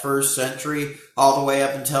that first century all the way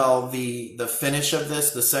up until the finish of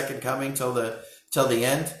this, the second coming, till the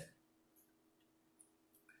end.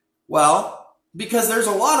 Well, because there's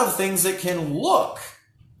a lot of things that can look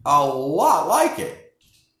a lot like it.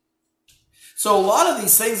 So a lot of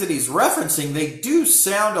these things that he's referencing, they do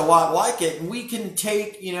sound a lot like it. And we can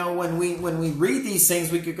take, when we read these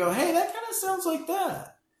things, we could go, hey, that kind of sounds like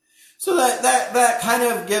that. So that kind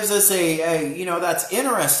of gives us that's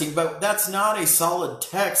interesting, but that's not a solid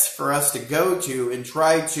text for us to go to and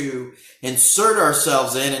try to insert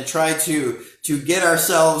ourselves in and try to get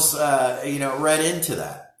ourselves, read into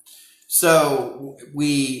that. So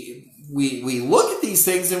we look at these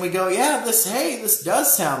things and we go, yeah, this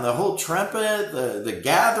does sound, the whole trumpet, the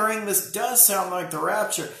gathering, this does sound like the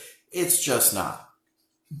rapture. It's just not.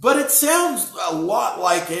 But it sounds a lot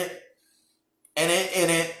like it. And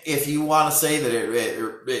if you want to say that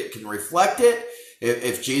it can reflect it,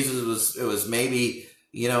 if Jesus was maybe,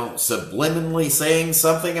 subliminally saying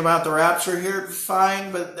something about the rapture here,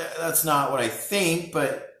 fine, but that's not what I think.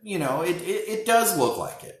 But, it does look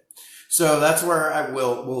like it. So that's where I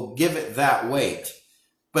will give it that weight.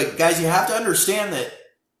 But guys, you have to understand that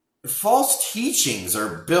false teachings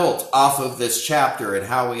are built off of this chapter and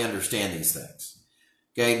how we understand these things.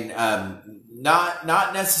 Okay,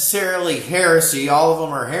 not necessarily heresy. All of them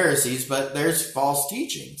are heresies, but there's false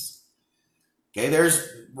teachings. Okay, there's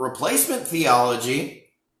replacement theology,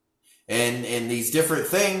 and these different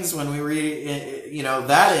things. When we read,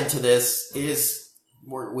 that into this is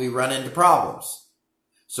where we run into problems.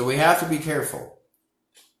 So we have to be careful.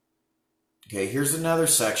 Okay, here's another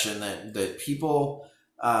section that people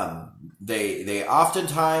they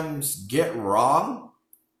oftentimes get wrong.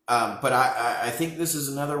 But I think this is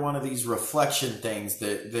another one of these reflection things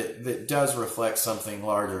that does reflect something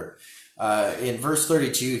larger. in verse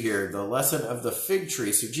 32 here, the lesson of the fig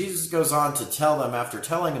tree. So Jesus goes on to tell them, after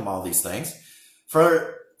telling them all these things,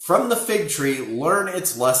 from the fig tree, learn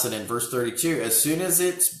its lesson in verse 32. As soon as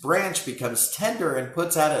its branch becomes tender and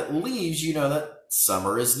puts out its leaves, you know that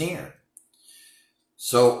summer is near.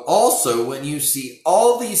 So also, when you see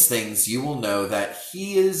all these things, you will know that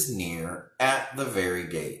he is near at the very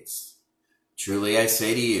gates. Truly I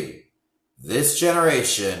say to you, this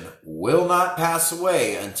generation will not pass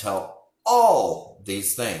away until all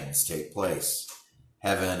these things take place.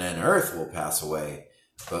 Heaven and earth will pass away,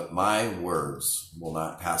 but my words will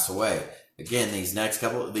not pass away. Again, these next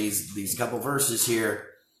couple, these couple verses here,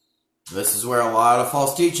 this is where a lot of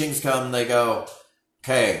false teachings come. They go,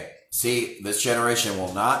 okay, see, this generation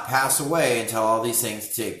will not pass away until all these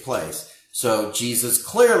things take place. So Jesus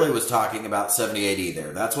clearly was talking about 70 AD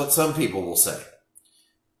there. That's what some people will say.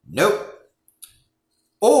 Nope.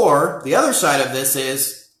 Or the other side of this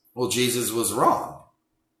is, well, Jesus was wrong.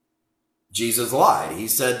 Jesus lied. He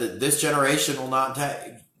said that this generation will not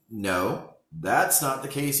No, that's not the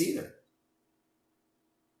case either.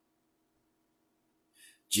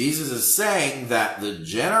 Jesus is saying that the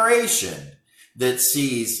generation that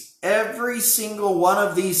sees every single one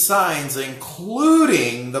of these signs,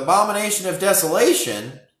 including the abomination of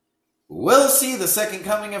desolation, will see the second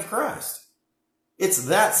coming of Christ. It's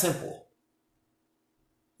that simple.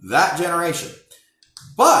 That generation.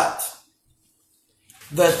 But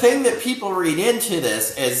the thing that people read into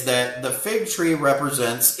this is that the fig tree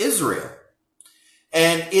represents Israel.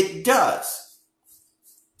 And it does.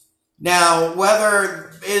 Now,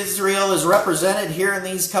 whether Israel is represented here in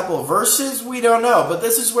these couple of verses, we don't know. But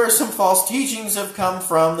this is where some false teachings have come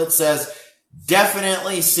from that says,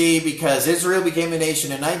 definitely see, because Israel became a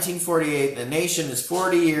nation in 1948, the nation is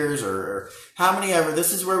 40 years or how many ever.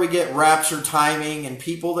 This is where we get rapture timing and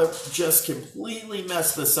people that just completely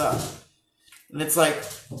mess this up. And it's like,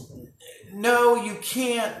 no, you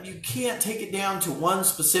can't take it down to one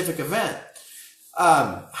specific event.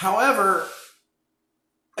 However,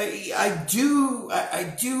 I do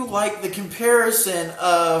like the comparison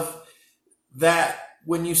of that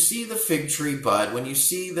when you see the fig tree bud, when you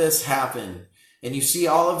see this happen, and you see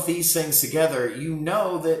all of these things together, you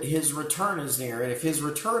know that his return is near. And if his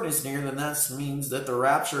return is near, then that means that the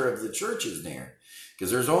rapture of the church is near. Because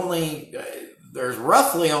there's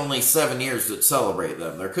roughly only 7 years that celebrate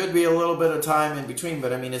them. There could be a little bit of time in between,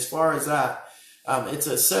 but I mean, as far as that, it's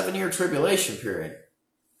a 7-year tribulation period.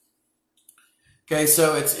 Okay,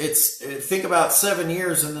 so it's think about 7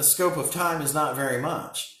 years, and the scope of time is not very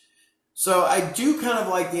much. So I do kind of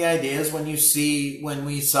like the ideas when we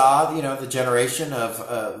saw, the generation of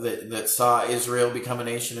that saw Israel become a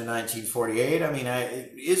nation in 1948. I mean,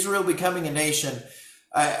 Israel becoming a nation,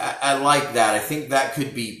 I like that. I think that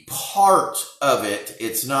could be part of it.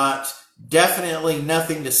 It's not definitely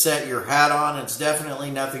nothing to set your hat on. It's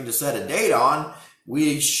definitely nothing to set a date on.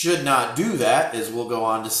 We should not do that, as we'll go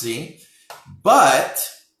on to see. But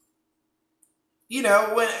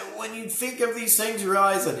when you think of these things, you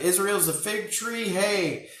realize that Israel's a fig tree.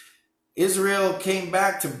 Hey, Israel came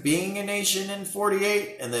back to being a nation in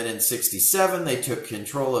 48, and then in 67 they took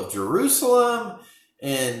control of Jerusalem.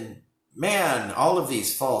 And man, all of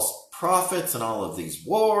these false prophets and all of these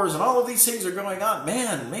wars and all of these things are going on.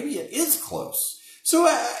 Man, maybe it is close. So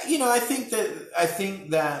I think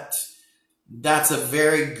that that's a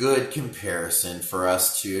very good comparison for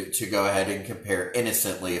us to go ahead and compare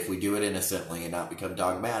innocently, if we do it innocently and not become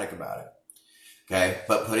dogmatic about it. Okay,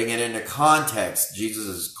 but putting it into context, Jesus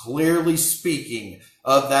is clearly speaking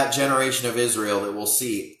of that generation of Israel that will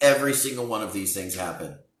see every single one of these things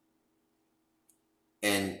happen.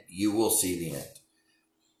 And you will see the end.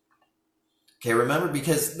 Okay, remember,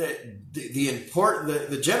 because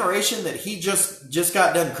the generation that he just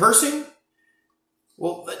got done cursing,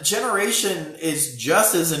 well, that generation is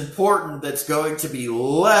just as important that's going to be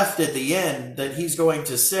left at the end that he's going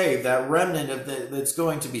to save, that remnant that's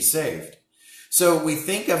going to be saved. So we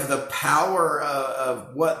think of the power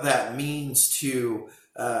of what that means to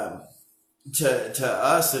us,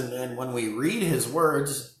 and when we read his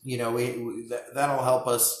words, that'll help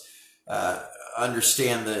us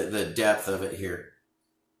understand the depth of it here.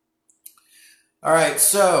 All right,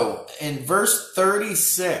 so in verse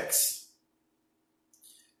 36.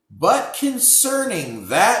 But concerning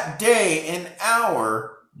that day and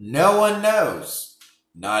hour, no one knows,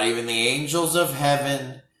 not even the angels of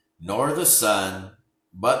heaven, nor the Son,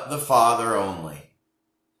 but the Father only.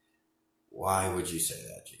 Why would you say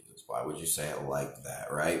that, Jesus? Why would you say it like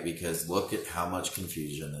that, right? Because look at how much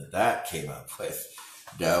confusion that came up with.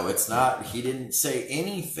 No, it's not. He didn't say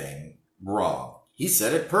anything wrong. He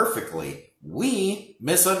said it perfectly. We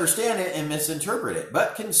misunderstand it and misinterpret it.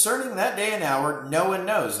 But concerning that day and hour, no one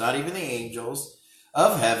knows, not even the angels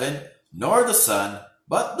of heaven, nor the Son,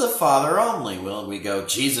 but the Father only. Will we go,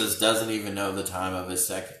 Jesus doesn't even know the time of his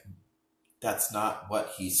second. That's not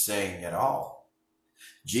what he's saying at all.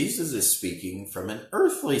 Jesus is speaking from an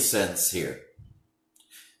earthly sense here.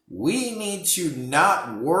 We need to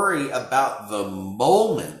not worry about the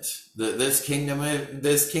moment that this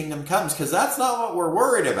kingdom comes, because that's not what we're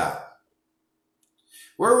worried about.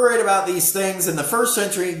 We're worried about these things in the first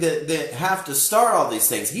century that have to start all these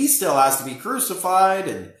things. He still has to be crucified,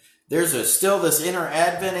 and there's still this inner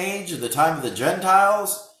Advent age of the time of the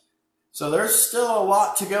Gentiles. So there's still a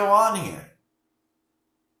lot to go on here.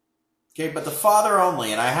 Okay, but the Father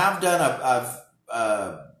only, and I have done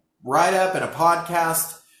a write-up and a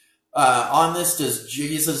podcast on this. Does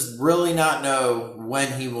Jesus really not know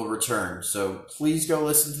when he will return? So please go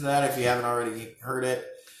listen to that if you haven't already heard it.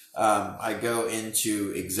 I go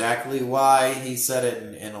into exactly why he said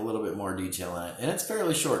it in a little bit more detail in it. And it's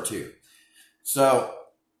fairly short too. So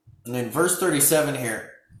in verse 37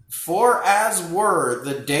 here, for as were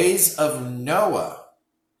the days of Noah,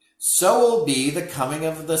 so will be the coming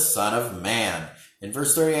of the Son of Man. In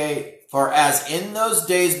verse 38, for as in those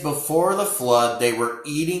days before the flood, they were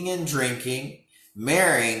eating and drinking,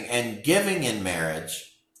 marrying and giving in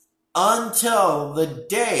marriage, until the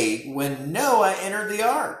day when Noah entered the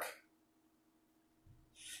ark.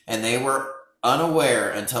 And they were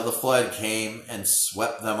unaware until the flood came and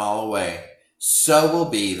swept them all away. So will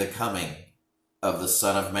be the coming of the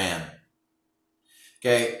Son of Man.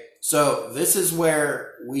 Okay, so this is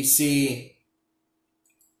where we see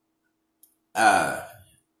the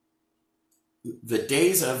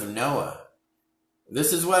days of Noah.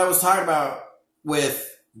 This is what I was talking about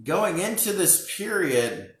with going into this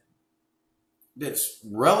period that's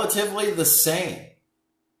relatively the same.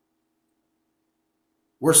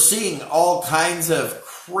 We're seeing all kinds of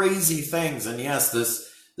crazy things. And yes,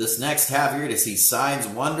 this next half year to see signs,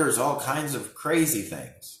 wonders, all kinds of crazy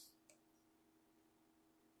things.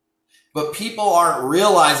 But people aren't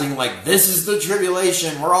realizing, like, this is the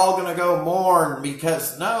tribulation. We're all going to go mourn,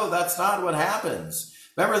 because no, that's not what happens.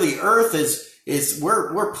 Remember, the earth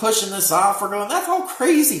we're pushing this off. We're going, that's all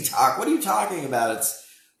crazy talk. What are you talking about? It's,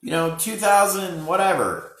 2000,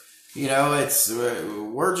 whatever.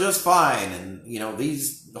 We're just fine. And,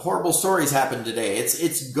 these horrible stories happen today.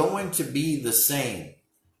 It's going to be the same.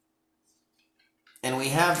 And we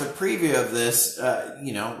have the preview of this,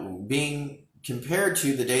 being compared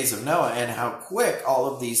to the days of Noah and how quick all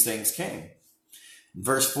of these things came. In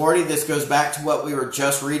verse 40, this goes back to what we were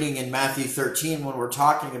just reading in Matthew 13 when we're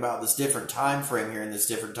talking about this different time frame here in this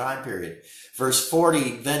different time period. Verse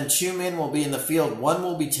 40, then 2 men will be in the field, one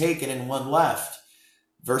will be taken and one left.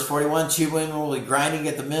 Verse 41, 2 men will be grinding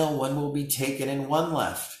at the mill, one will be taken and one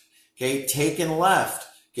left. Okay, taken left.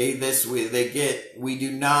 Okay, we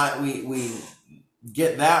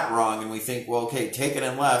get that wrong and we think, well, okay, taken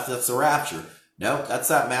and left, that's the rapture. No, that's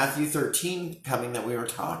that Matthew 13 coming that we were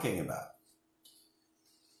talking about.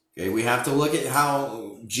 Okay, we have to look at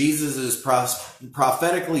how Jesus is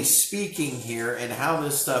prophetically speaking here and how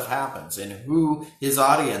this stuff happens and who his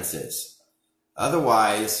audience is.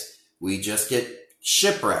 Otherwise, we just get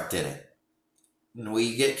shipwrecked in it. And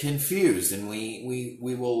we get confused and we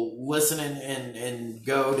will listen and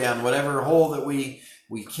go down whatever hole that we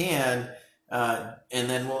can. And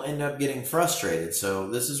then we'll end up getting frustrated. So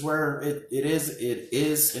this is where it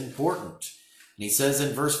is important. And he says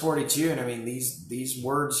in verse 42, and I mean, these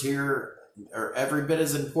words here are every bit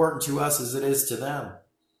as important to us as it is to them.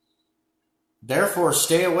 Therefore,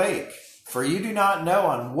 stay awake, for you do not know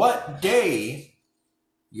on what day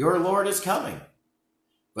your Lord is coming.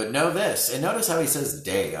 But know this, and notice how he says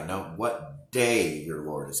day. I know what day your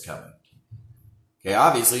Lord is coming. Okay,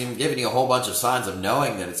 obviously I'm giving you a whole bunch of signs of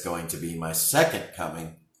knowing that it's going to be my second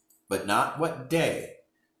coming, but not what day.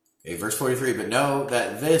 Okay, verse 43, but know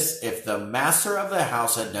that this, if the master of the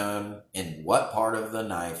house had known in what part of the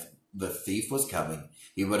night the thief was coming,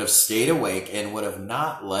 he would have stayed awake and would have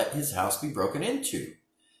not let his house be broken into.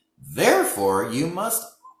 Therefore, you must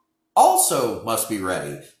be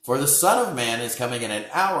ready, for the Son of Man is coming in an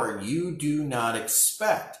hour you do not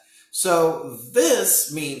expect. So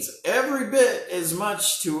this means every bit as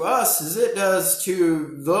much to us as it does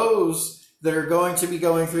to those that are going to be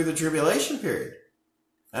going through the tribulation period.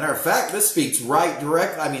 Matter of fact, this speaks right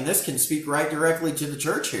direct. I mean, this can speak right directly to the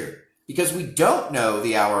church here, because we don't know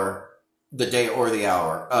the hour, the day or the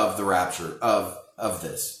hour of the rapture of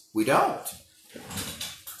this. We don't.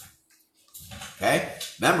 Okay?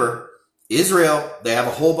 Remember, Israel, they have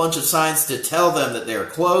a whole bunch of signs to tell them that they're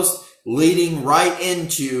close, leading right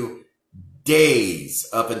into days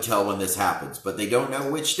up until when this happens, but they don't know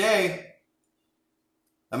which day.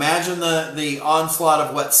 Imagine the onslaught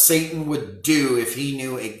of what Satan would do if he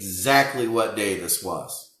knew exactly what day this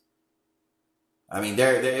was. I mean,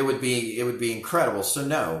 it would be incredible. So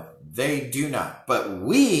no, they do not. But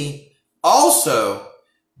we also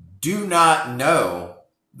do not know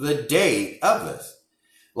the date of this.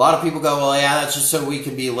 A lot of people go, well, yeah, that's just so we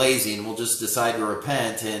can be lazy and we'll just decide to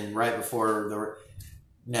repent and right before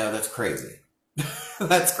No, that's crazy.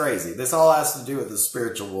 That's crazy. This all has to do with the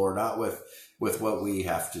spiritual war, not with what we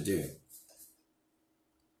have to do.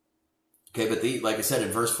 Okay, but like I said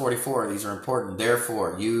in verse 44, these are important.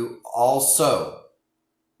 Therefore, you also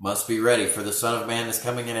must be ready, for the Son of Man is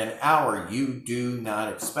coming in an hour you do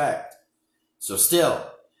not expect. So still,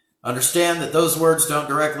 understand that those words don't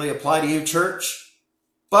directly apply to you, church,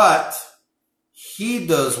 but heed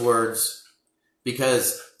those words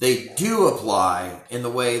because they do apply in the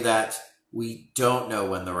way that we don't know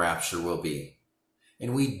when the rapture will be.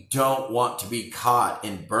 And we don't want to be caught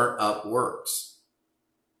in burnt up works.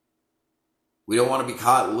 We don't want to be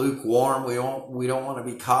caught lukewarm. We don't want to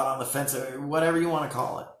be caught on the fence, whatever you want to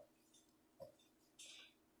call it.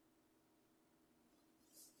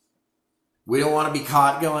 We don't want to be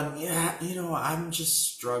caught going, yeah, I'm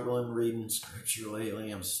just struggling reading scripture lately.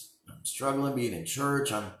 I'm struggling being in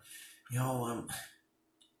church.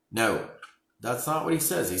 No, that's not what he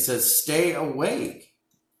says. He says, stay awake.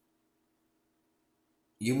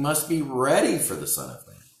 You must be ready for the Son of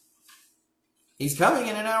Man. He's coming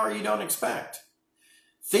in an hour you don't expect.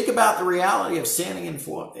 Think about the reality of standing in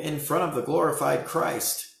front of the glorified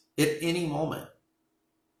Christ at any moment.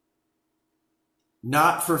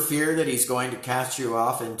 Not for fear that he's going to cast you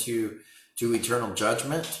off into eternal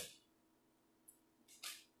judgment.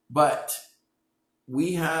 But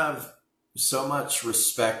we have so much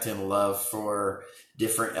respect and love for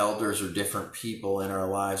different elders or different people in our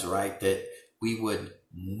lives, right? That we would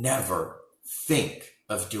never think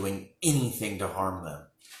of doing anything to harm them.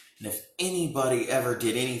 And if anybody ever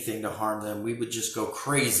did anything to harm them, we would just go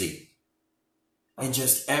crazy. And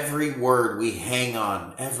just every word we hang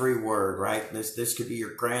on, every word, right? This could be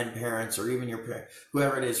your grandparents or even your parents,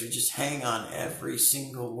 whoever it is. We just hang on every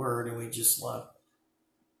single word and we just love.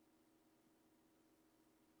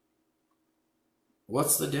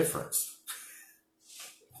 What's the difference?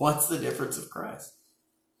 What's the difference of Christ?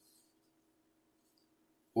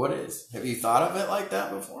 What is? Have you thought of it like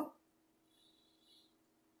that before?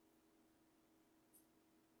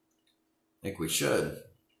 I think we should.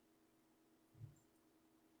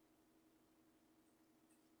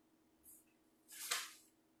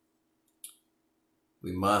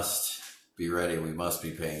 We must be ready. We must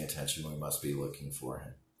be paying attention. We must be looking for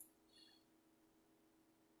him.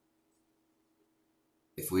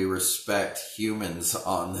 If we respect humans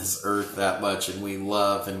on this earth that much and we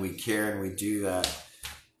love and we care and we do that,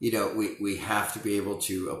 we have to be able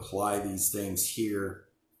to apply these things here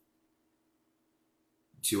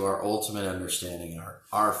to our ultimate understanding,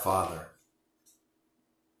 our Father.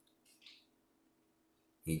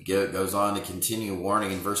 He goes on to continue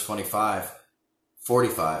warning in verse 45.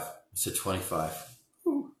 I said 25.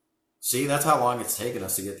 Ooh. See, that's how long it's taken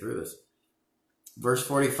us to get through this. Verse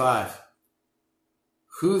 45.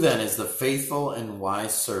 Who then is the faithful and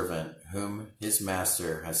wise servant whom his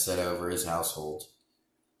master has set over his household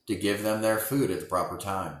to give them their food at the proper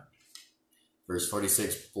time? Verse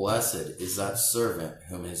 46. Blessed is that servant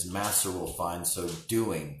whom his master will find so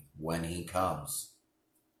doing when he comes.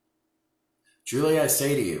 Truly I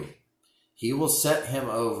say to you, he will set him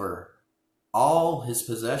over all his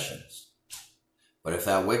possessions. But if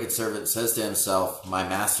that wicked servant says to himself, my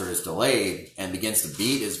master is delayed, and begins to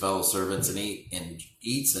beat his fellow servants and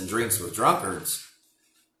eats and drinks with drunkards,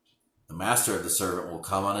 the master of the servant will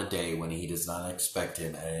come on a day when he does not expect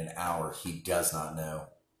him, at an hour he does not know,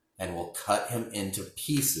 and will cut him into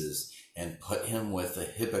pieces and put him with the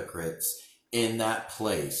hypocrites. In that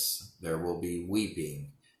place there will be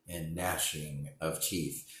weeping and gnashing of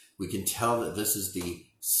teeth. We can tell that this is the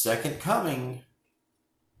second coming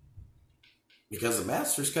because the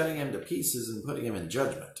master's cutting him to pieces and putting him in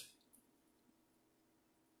judgment.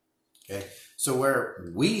 Okay, so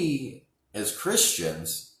where we as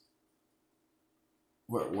Christians,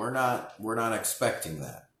 we're not expecting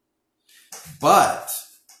that. But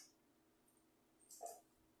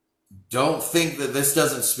don't think that this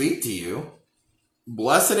doesn't speak to you.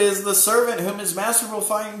 Blessed is the servant whom his master will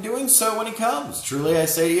find doing so when he comes. Truly I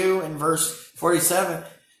say to you, in verse 47,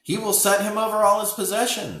 he will set him over all his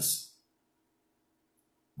possessions.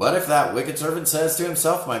 But if that wicked servant says to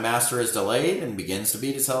himself, my master is delayed, and begins to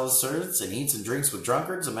beat his fellow servants and eats and drinks with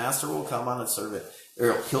drunkards, the master will come on his servant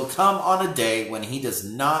he'll come on a day when he does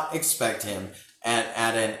not expect him, and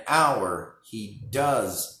at an hour he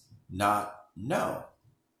does not know.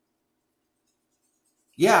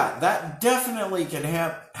 Yeah, that definitely can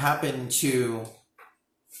happen to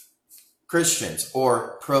Christians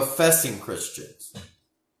or professing Christians.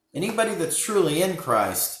 Anybody that's truly in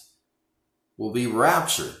Christ will be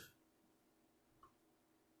raptured.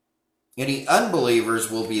 Any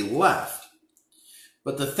unbelievers will be left.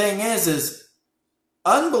 But the thing is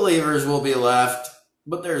unbelievers will be left,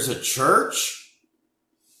 but there's a church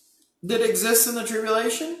that exists in the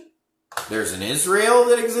tribulation. There's an Israel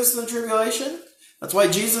that exists in the tribulation. That's why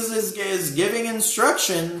Jesus is giving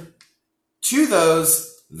instruction to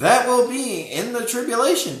those that will be in the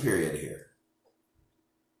tribulation period here.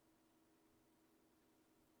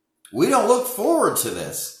 We don't look forward to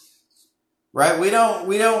this. Right? We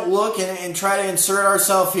don't look and try to insert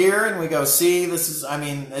ourselves here and we go, see, this is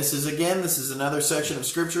another section of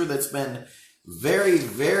scripture that's been very,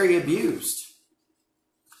 very abused.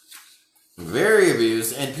 Very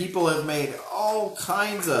abused. And people have made all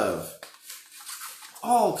kinds of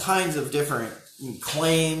different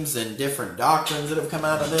claims and different doctrines that have come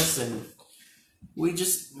out of this, and we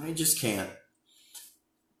just can't.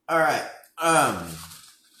 All right.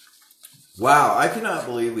 Wow, I cannot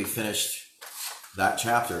believe we finished that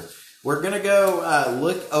chapter. We're going to go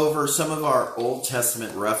look over some of our Old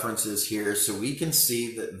Testament references here so we can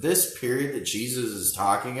see that this period that Jesus is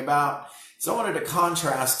talking about. So I wanted to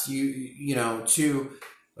contrast to,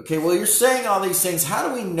 okay, well, you're saying all these things. How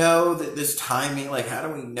do we know that this timing, how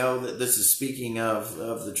do we know that this is speaking of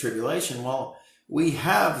the tribulation? Well, we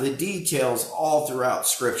have the details all throughout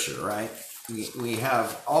Scripture, right? We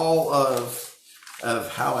have all of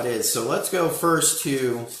how it is. So let's go first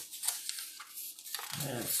to,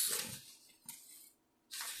 let's see.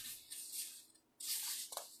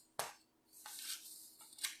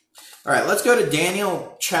 All right, let's go to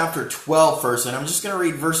Daniel chapter 12 first, and I'm just going to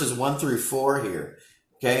read verses 1 through 4 here.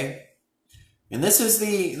 Okay, and this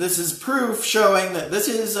is proof showing that this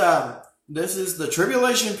is the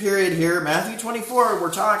tribulation period here. Matthew 24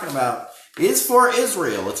 we're talking about is for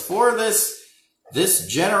Israel. It's for this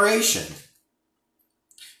generation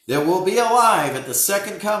that will be alive at the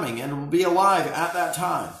second coming and will be alive at that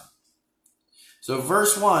time. So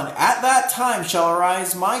verse 1, at that time shall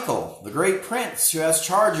arise Michael, the great prince, who has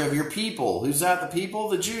charge of your people. Who's that? The people?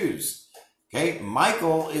 The Jews. Okay,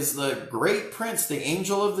 Michael is the great prince, the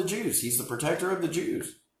angel of the Jews. He's the protector of the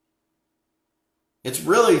Jews. It's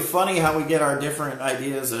really funny how we get our different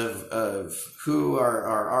ideas of who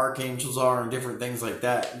our archangels are and different things like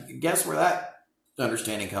that. Guess where that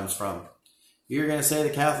understanding comes from? You're going to say the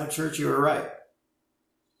Catholic Church, you were right.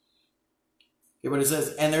 Hear what it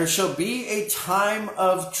says. And there shall be a time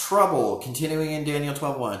of trouble, continuing in Daniel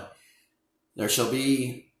 12:1. There shall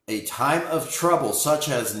be a time of trouble such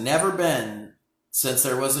as never been since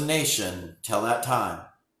there was a nation till that time.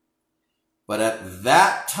 But at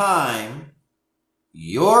that time,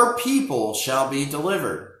 your people shall be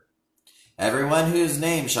delivered. Everyone whose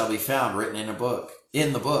name shall be found written in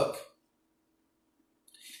the book.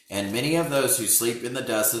 And many of those who sleep in the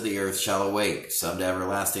dust of the earth shall awake, some to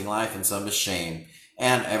everlasting life and some to shame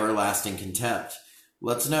and everlasting contempt.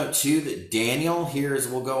 Let's note too that Daniel here, as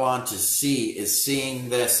we'll go on to see, is seeing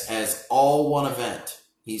this as all one event.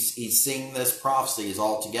 He's seeing this prophecy as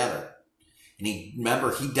all together. And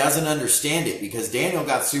remember, he doesn't understand it because Daniel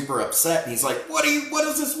got super upset. And he's like, what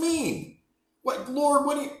does this mean? Lord,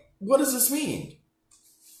 what does this mean?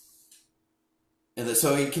 And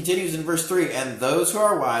so he continues in verse 3, and those who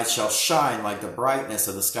are wise shall shine like the brightness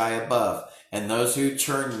of the sky above, and those who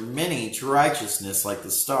turn many to righteousness like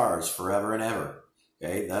the stars forever and ever.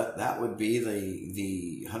 Okay, that would be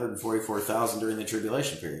the 144,000 during the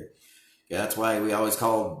tribulation period. Okay, that's why we always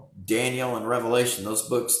call Daniel and Revelation, those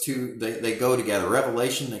books too, they go together.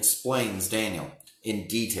 Revelation explains Daniel in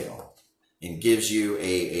detail and gives you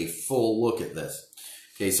a full look at this.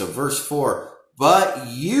 Okay, so verse 4, but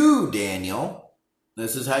you, Daniel,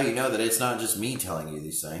 this is how you know that it's not just me telling you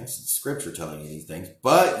these things. It's Scripture telling you these things.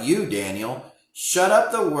 But you, Daniel, shut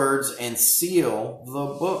up the words and seal the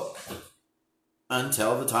book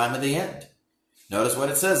until the time of the end. Notice what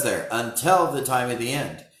it says there. Until the time of the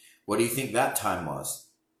end. What do you think that time was?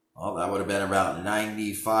 Well, that would have been about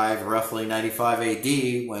roughly 95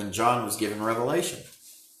 AD when John was given Revelation.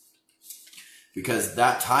 Because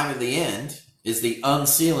that time of the end is the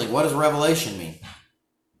unsealing. What does Revelation mean?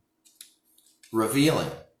 Revealing.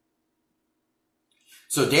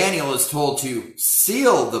 So Daniel is told to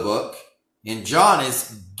seal the book, and John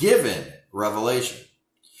is given Revelation.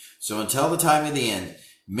 So until the time of the end.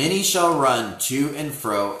 Many shall run to and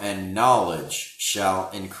fro, and knowledge shall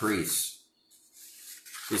increase.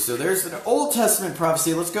 Okay, so there's an Old Testament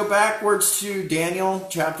prophecy. Let's go backwards to Daniel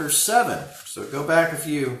chapter 7. So go back a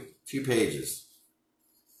few pages.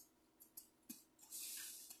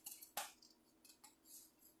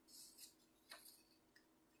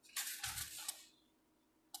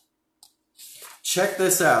 Check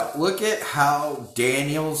this out. Look at how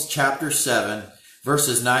Daniel's chapter 7,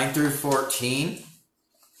 verses 9 through 14.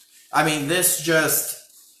 I mean, this just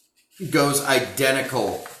goes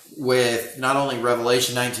identical with not only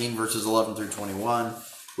Revelation 19, verses 11 through 21,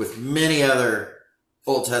 with many other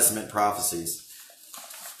Old Testament prophecies.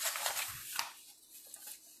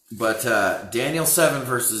 But Daniel 7,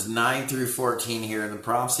 verses 9 through 14 here, in the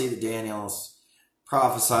prophecy that Daniel's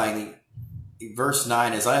prophesying, verse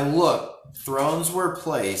 9, as I looked, thrones were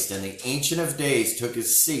placed, and the Ancient of Days took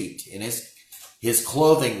his seat, and his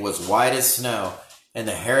clothing was white as snow, and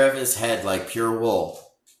the hair of his head like pure wool.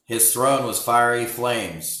 His throne was fiery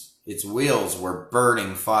flames. Its wheels were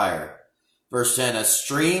burning fire. Verse 10, a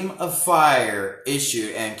stream of fire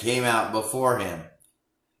issued and came out before him.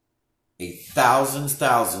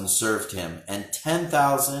 1,000 served him, and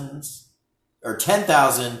 10,000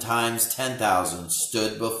 times 10,000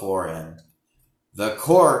 stood before him. The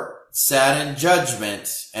court sat in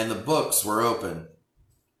judgment, and the books were open.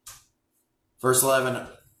 Verse 11,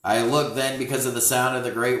 I looked then because of the sound of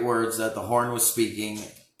the great words that the horn was speaking,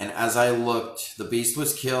 and as I looked, the beast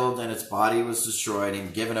was killed, and its body was destroyed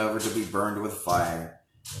and given over to be burned with fire.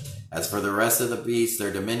 As for the rest of the beasts,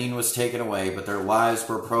 their dominion was taken away, but their lives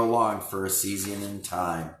were prolonged for a season in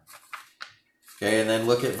time. Okay, and then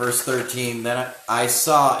look at verse 13. Then I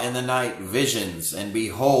saw in the night visions, and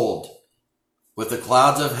behold, with the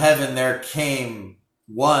clouds of heaven there came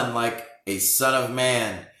one like a son of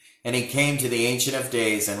man, and he came to the Ancient of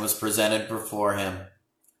Days and was presented before him.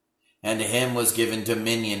 And to him was given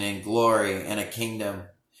dominion and glory and a kingdom,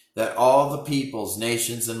 that all the peoples,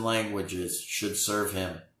 nations, and languages should serve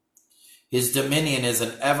him. His dominion is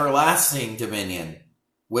an everlasting dominion,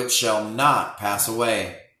 which shall not pass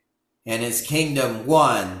away, and his kingdom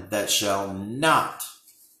one that shall not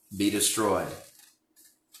be destroyed.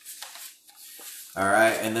 All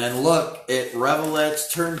right, and then look at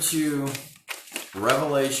let's turn to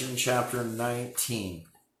Revelation chapter 19.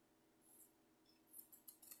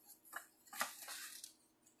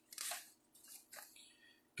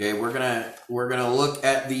 Okay, we're gonna look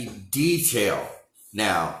at the detail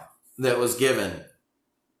now that was given.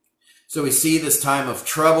 So we see this time of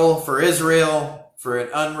trouble for Israel, for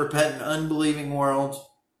an unrepentant, unbelieving world.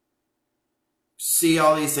 See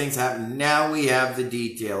all these things happen. Now we have the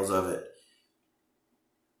details of it.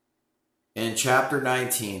 In chapter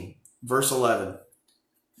 19, verse 11,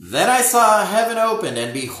 then I saw heaven opened,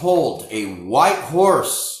 and behold, a white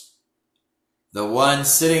horse. The one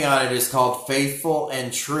sitting on it is called Faithful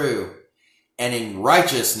and True, and in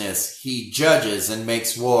righteousness he judges and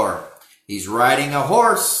makes war. He's riding a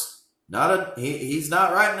horse, he's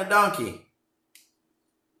not riding a donkey.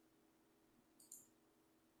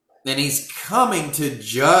 And he's coming to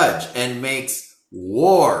judge and makes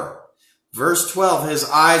war. Verse 12, his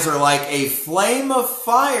eyes are like a flame of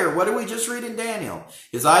fire. What did we just read in Daniel?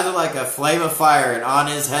 His eyes are like a flame of fire, and on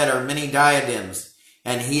his head are many diadems.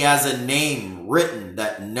 And he has a name written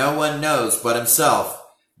that no one knows but himself.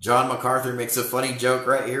 John MacArthur makes a funny joke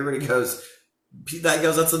right here where he goes,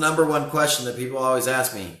 that's the number one question that people always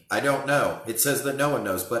ask me. I don't know. It says that no one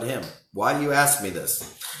knows but him. Why do you ask me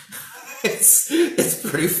this? It's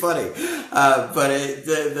pretty funny, but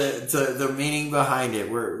the meaning behind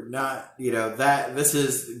it, we're not, that this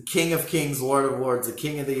is King of Kings, Lord of Lords, the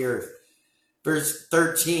King of the earth. Verse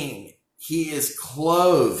 13, he is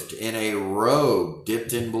clothed in a robe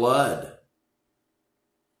dipped in blood.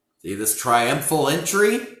 See this triumphal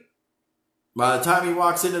entry? By the time he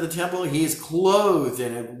walks into the temple, he is clothed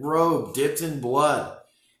in a robe dipped in blood,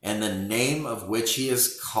 and the name of which he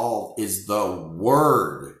is called is the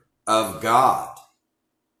Word of God.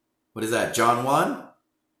 What is that? John 1?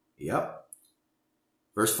 Yep.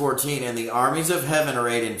 Verse 14, and the armies of heaven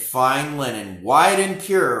arrayed in fine linen, white and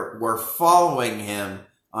pure, were following him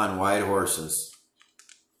on white horses.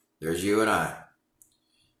 There's you and I.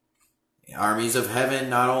 The armies of heaven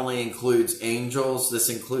not only includes angels, this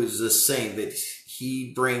includes the saint that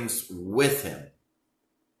he brings with him.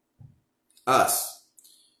 Us.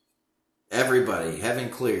 Everybody. Heaven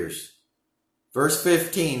clears. Verse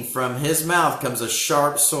 15, from his mouth comes a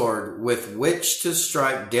sharp sword with which to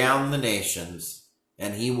strike down the nations,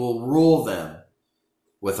 and he will rule them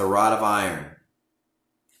with a rod of iron.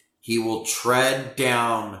 He will tread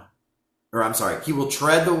the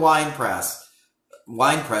winepress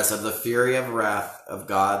winepress of the fury of wrath of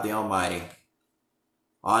God the Almighty.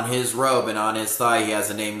 On his robe and on his thigh he has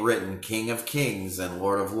a name written, King of Kings and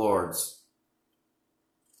Lord of Lords.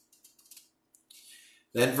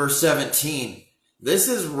 Then verse 17. This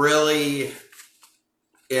is really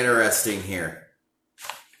interesting here.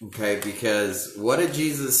 Okay, because what did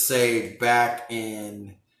Jesus say back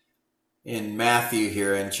in Matthew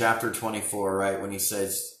here in chapter 24, right? When he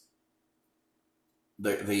says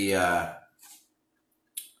about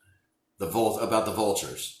the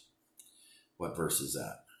vultures. What verse is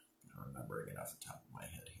that? I don't remember it off the top of my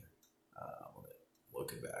head here.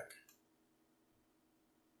 Looking back.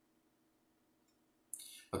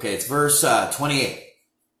 Okay, it's verse 28.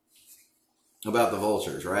 About the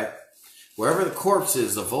vultures, right? Wherever the corpse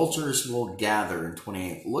is, the vultures will gather in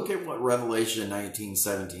 28. Look at what Revelation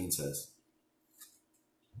 19:17 says.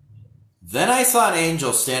 Then I saw an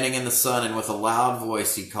angel standing in the sun, and with a loud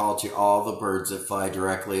voice he called to all the birds that fly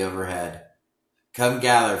directly overhead, come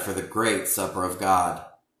gather for the great supper of God,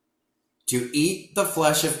 to eat the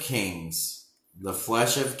flesh of kings, the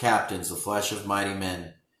flesh of captains, the flesh of mighty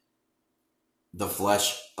men, the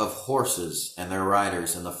flesh of horses and their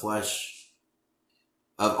riders, and the flesh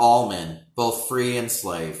of all men, both free and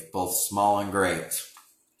slave, both small and great.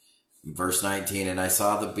 Verse 19, and I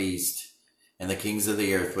saw the beast and the kings of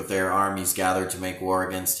the earth with their armies gathered to make war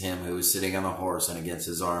against him who was sitting on the horse and against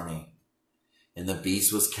his army. And the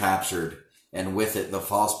beast was captured, and with it the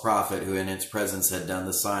false prophet who in its presence had done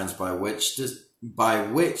the signs by which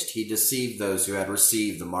he deceived those who had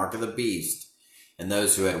received the mark of the beast and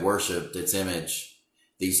those who had worshipped its image.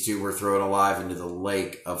 These two were thrown alive into the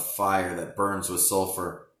lake of fire that burns with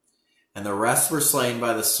sulfur. And the rest were slain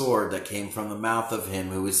by the sword that came from the mouth of him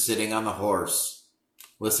who was sitting on the horse.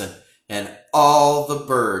 Listen, and all the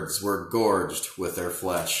birds were gorged with their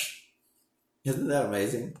flesh. Isn't that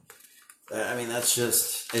amazing? I mean, it's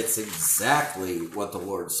exactly what the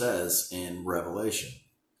Lord says in Revelation.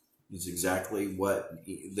 It's exactly what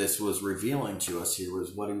this was revealing to us here,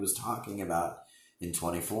 was what he was talking about in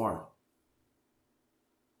 24.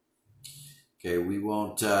 Okay, we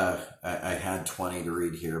won't, I had 20 to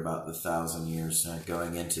read here about the 1,000 years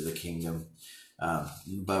going into the kingdom.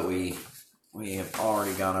 But we have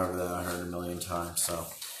already gone over that 100 million times. So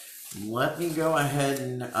let me go ahead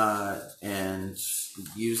and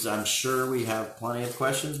use, I'm sure we have plenty of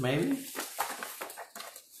questions, maybe?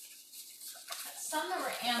 Some that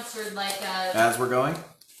were answered, like... as we're going?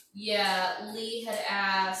 Yeah, Lee had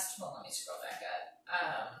asked, well, let me scroll back up.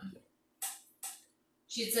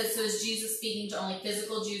 She had said, so is Jesus speaking to only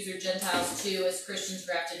physical Jews or Gentiles too, as Christians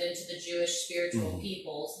grafted into the Jewish spiritual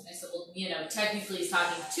peoples? And I said, well, technically he's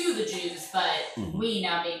talking to the Jews, but we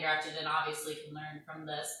now being grafted in obviously can learn from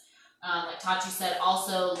this. Like Tachi said,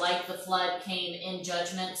 also, like the flood came in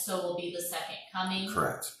judgment, so will be the second coming.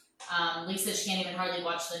 Correct. Lisa, she can't even hardly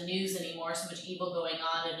watch the news anymore. So much evil going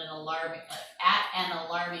on at an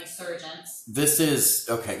alarming surgence. This is,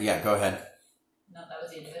 okay, yeah, go ahead. No, that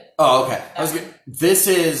was the end of it. Oh, okay. This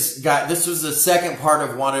was the second part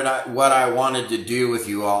of what I wanted to do with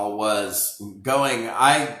you all was going.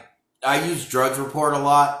 I use Drudge Report a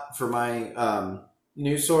lot for my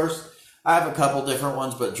news source. I have a couple different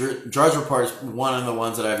ones, but Drudge Report is one of the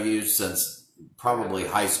ones that I've used since probably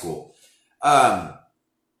high school.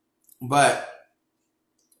 But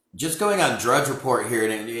just going on Drudge Report here,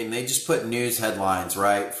 and they just put news headlines,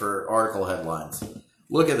 right, for article headlines.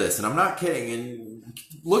 Look at this, and I'm not kidding. And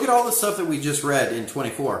look at all the stuff that we just read in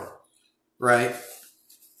 24, right?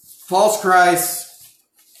 False Christ,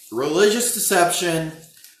 religious deception,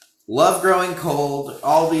 love growing cold,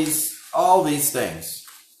 all these things.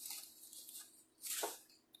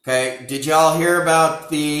 Okay, did y'all hear about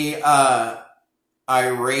the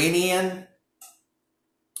Iranian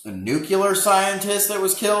nuclear scientist that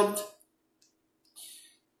was killed?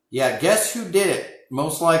 Yeah, guess who did it?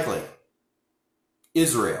 Most likely.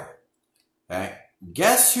 Israel. Okay.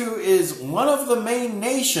 Guess who is one of the main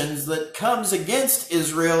nations that comes against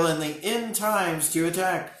Israel in the end times to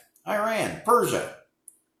attack? Iran, Persia.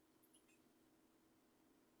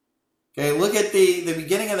 Okay, look at the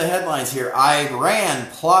beginning of the headlines here. Iran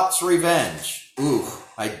plots revenge. Ooh,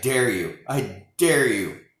 I dare you. I dare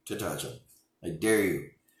you to touch them. I dare you.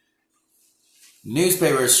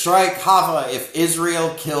 Newspapers strike Haifa if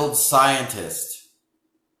Israel killed scientist.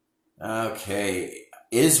 Okay.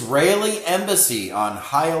 Israeli embassy on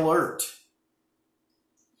high alert.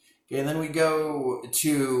 Okay, and then we go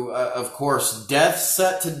to, of course, deaths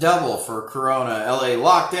set to double for Corona. LA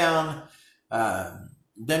lockdown.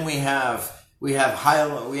 Then we have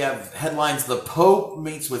headlines. The Pope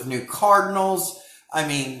meets with new cardinals. I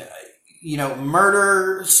mean,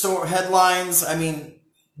 murder store headlines. I mean,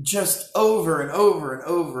 just over and over and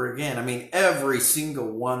over again. I mean, every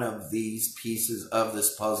single one of these pieces of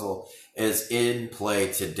this puzzle is in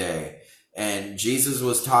play today. And Jesus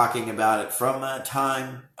was talking about it from that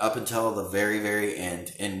time up until the very, very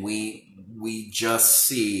end. And we just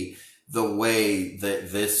see the way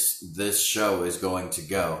that this show is going to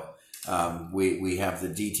go. We have the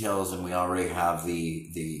details, and we already have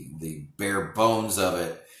the bare bones of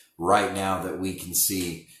it right now that we can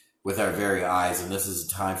see with our very eyes. And this is a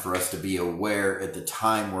time for us to be aware at the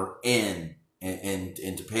time we're in, and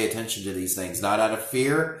to pay attention to these things, not out of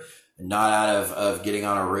fear, not out of getting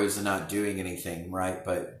on our roads and not doing anything, right?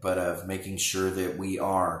 But of making sure that we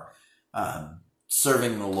are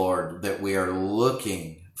serving the Lord, that we are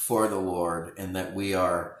looking for the Lord, and that we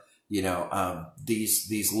are,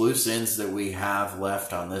 these loose ends that we have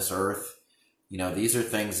left on this earth, these are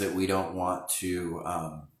things that we don't want to,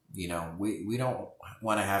 we don't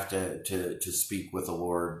want to have to speak with the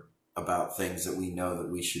Lord about things that we know that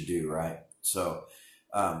we should do, right? So,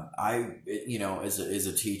 as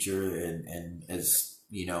a teacher and as,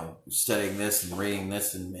 studying this and reading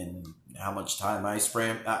this and how much time I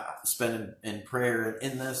spend in prayer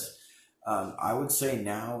in this, I would say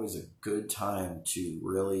now is a good time to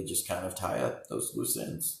really just kind of tie up those loose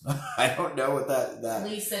ends. I don't know what that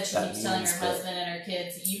Lee said she keeps telling her husband and her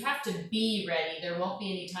kids, you have to be ready. There won't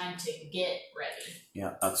be any time to get ready.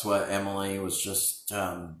 Yeah, that's what Emily was just,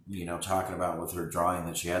 talking about with her drawing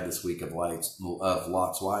that she had this week of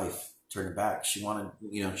Lot's wife turning back. She wanted,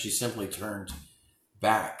 she simply turned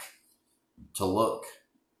back to look.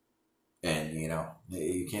 And,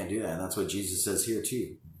 you can't do that. And that's what Jesus says here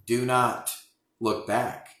too. Do not look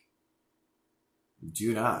back.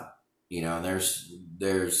 Do not. And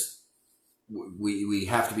we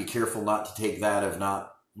have to be careful not to take that of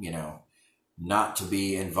not to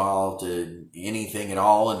be involved in anything at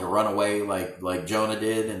all and to run away like Jonah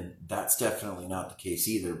did. And that's definitely not the case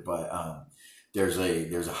either. But there's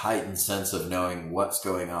a heightened sense of knowing what's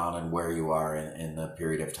going on and where you are in the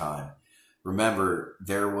period of time. Remember,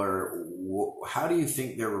 how do you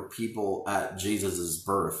think there were people at Jesus's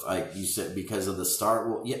birth? Like you said, because of the star?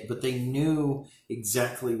 Well, yeah, but they knew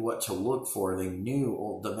exactly what to look for. They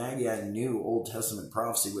knew, the Magi knew Old Testament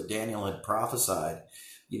prophecy, what Daniel had prophesied,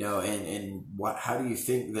 how do you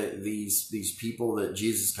think that these people that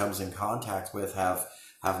Jesus comes in contact with have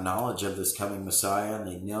knowledge of this coming Messiah, and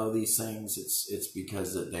they know these things? It's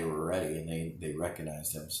because that they were ready and they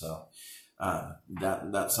recognized him. So,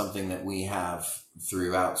 that's something that we have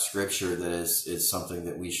throughout Scripture that is something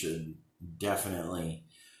that we should definitely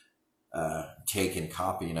take and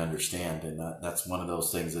copy and understand, and that's one of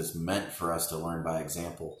those things that's meant for us to learn by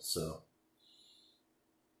example. So,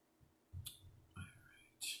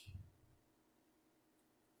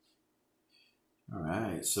 all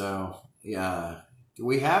right. So, yeah. Do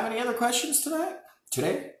we have any other questions tonight?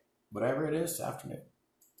 Today? Whatever it is, afternoon.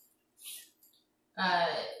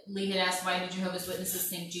 Lee had asked, why do Jehovah's Witnesses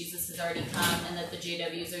think Jesus has already come and that the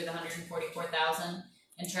JWs are the 144,000?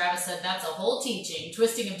 And Travis said, that's a whole teaching.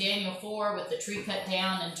 Twisting of Daniel 4 with the tree cut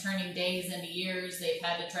down and turning days into years. They've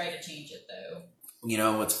had to try to change it, though.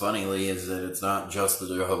 What's funny, Lee, is that it's not just the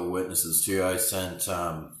Jehovah's Witnesses, too. I sent,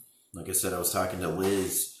 like I said, I was talking to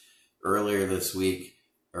Liz earlier this week,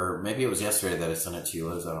 or maybe it was yesterday that I sent it to you,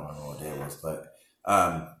 Liz. I don't remember what day it was, but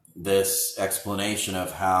this explanation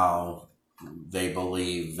of how they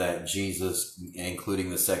believe that Jesus, including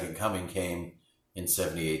the second coming, came in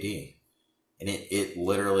 70 AD. And it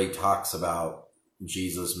literally talks about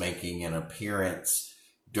Jesus making an appearance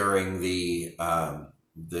during the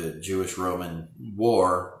Jewish-Roman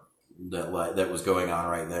war that was going on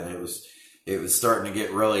right then. It was starting to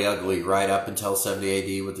get really ugly right up until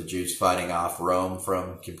 70 AD with the Jews fighting off Rome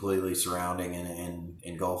from completely surrounding and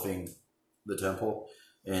engulfing the temple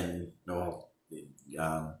and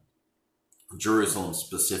Jerusalem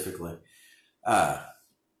specifically.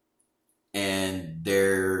 And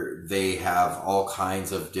they have all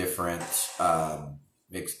kinds of different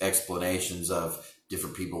explanations of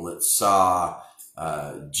different people that saw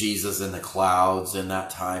Jesus in the clouds in that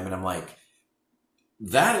time. And I'm like,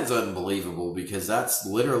 that is unbelievable, because that's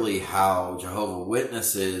literally how Jehovah's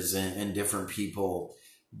Witnesses and different people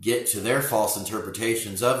get to their false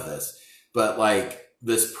interpretations of this. But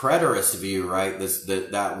this preterist view, right?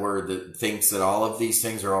 That word that thinks that all of these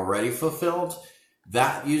things are already fulfilled,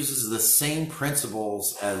 that uses the same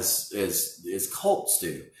principles as cults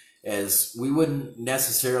do. As we wouldn't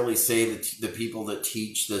necessarily say that the people that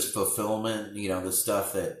teach this fulfillment, the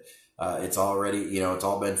stuff that it's already, it's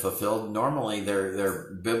all been fulfilled. Normally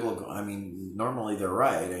they're biblical. I mean, normally they're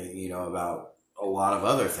right, about a lot of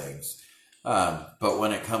other things. But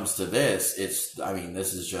when it comes to this,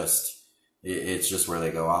 this is just, it's just where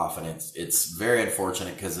they go off, and it's very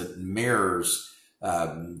unfortunate because it mirrors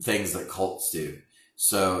things that cults do.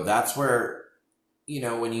 So that's where,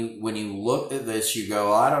 when you look at this, you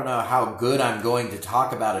go, I don't know how good I'm going to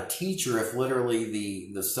talk about a teacher if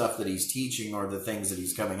literally the stuff that he's teaching or the things that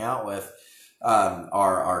he's coming out with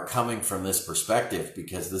are coming from this perspective,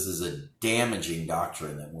 because this is a damaging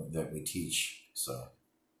doctrine that we teach. So,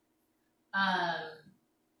 hold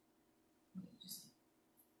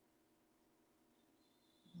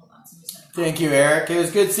on, somebody's gonna thank you, Eric. It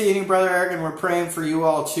was good seeing you, Brother Eric, and we're praying for you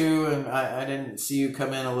all too. And I didn't see you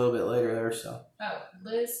come in a little bit later there, so. Oh,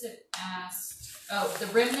 Liz had asked. Oh, the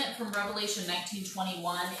remnant from Revelation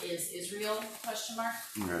 19:21 is Israel? Question mark.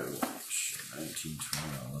 Revelation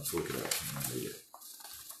 19:21. Let's look it up and read it.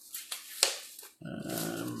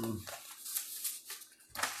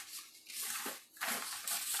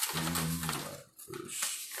 Verse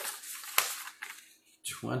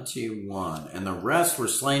 21. And the rest were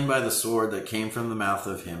slain by the sword that came from the mouth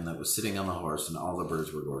of him that was sitting on the horse, and all the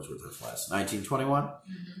birds were gorged with their flesh. 19:21.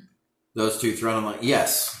 Mm-hmm. Those two thrown on the,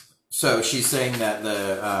 yes. So she's saying that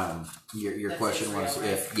your That's question Israel, was right?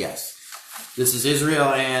 If yes, this is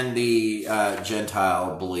Israel and the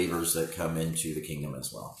Gentile believers that come into the kingdom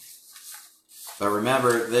as well. But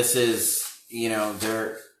remember, this is,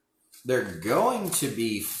 they're going to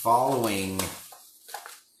be following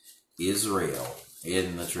Israel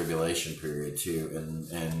in the tribulation period too,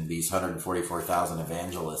 and these 144,000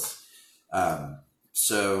 evangelists.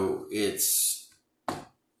 So it's.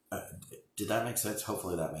 Did that make sense?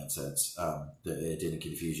 Hopefully that made sense. It didn't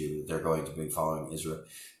confuse you. They're going to be following Israel.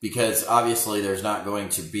 Because obviously there's not going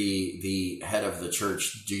to be the head of the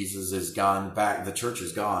church. Jesus is gone back. The church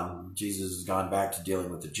is gone. Jesus has gone back to dealing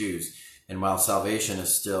with the Jews. And while salvation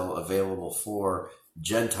is still available for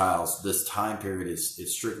Gentiles, this time period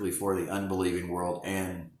is strictly for the unbelieving world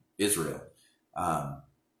and Israel.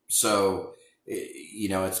 So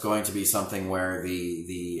it's going to be something where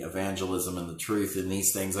the evangelism and the truth and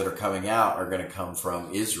these things that are coming out are going to come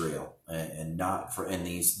from Israel and not for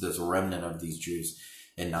there's a remnant of these Jews,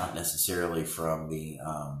 and not necessarily from the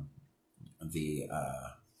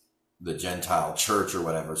Gentile church or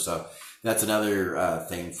whatever. So that's another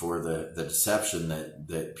thing for the deception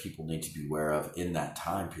that people need to be aware of in that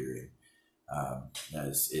time period.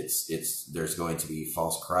 As there's going to be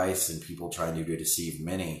false Christs and people trying to deceive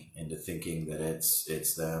many into thinking that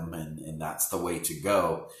it's them, and that's the way to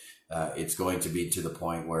go. It's going to be to the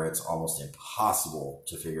point where it's almost impossible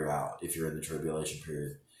to figure out, if you're in the tribulation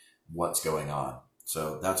period, what's going on.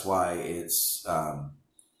 So that's why it's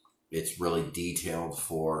really detailed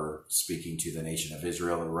for speaking to the nation of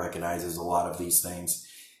Israel. It recognizes a lot of these things.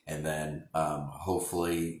 And then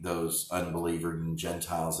hopefully those unbelieving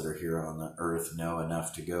Gentiles that are here on the earth know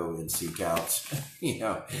enough to go and seek out,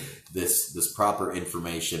 this proper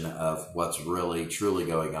information of what's really truly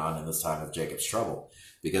going on in this time of Jacob's trouble.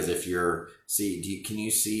 Because if can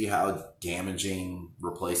you see how damaging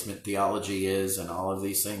replacement theology is and all of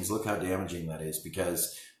these things? Look how damaging that is,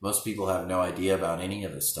 because most people have no idea about any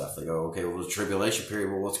of this stuff. They go, okay, well, the tribulation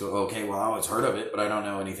period, well, okay, well, I always heard of it, but I don't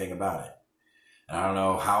know anything about it. I don't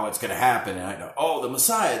know how it's going to happen. And I know, the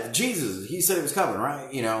Messiah, Jesus, he said it was coming, right?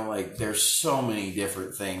 There's so many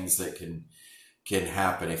different things that can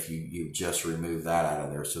happen if you just remove that out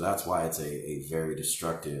of there. So that's why it's a very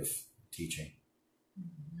destructive teaching.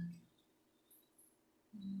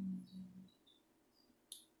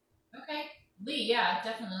 Okay. Lee, yeah,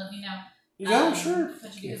 definitely let me know. Yeah, sure.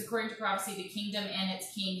 Because according to prophecy, the kingdom and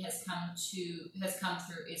its king has come through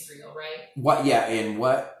Israel, right? What? Yeah, and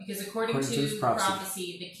what? Because according to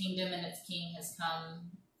prophecy, the kingdom and its king has come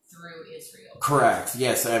through Israel. Correct.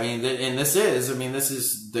 Yes, this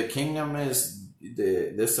is the kingdom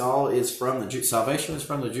this all is from the Jews. Salvation is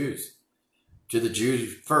from the Jews, to the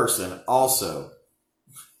Jews first, and also,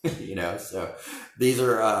 So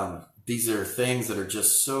these are things that are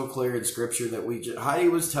just so clear in Scripture that Heidi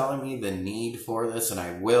was telling me the need for this, and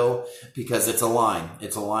I will, because it's a line.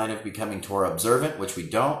 It's a line of becoming Torah observant, which we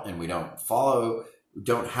don't, and we don't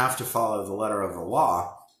have to follow the letter of the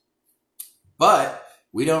law, but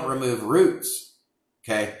we don't remove roots.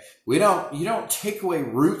 Okay? You don't take away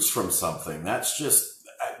roots from something. That's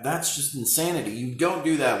just insanity. You don't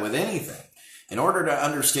do that with anything. In order to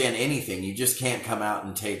understand anything, you just can't come out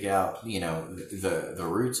and take out, the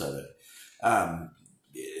roots of it.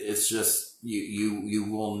 It's just, you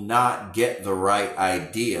will not get the right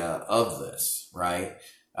idea of this, right?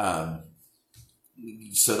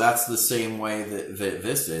 So that's the same way that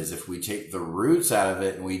this is. If we take the roots out of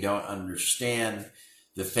it and we don't understand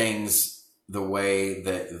the things the way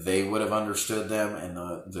that they would have understood them, and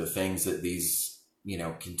the things that these,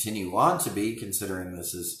 continue on to be, considering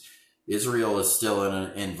this is Israel is still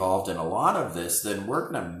involved in a lot of this, then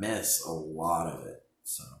we're going to miss a lot of it.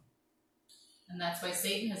 So, and that's why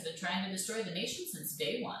Satan has been trying to destroy the nation since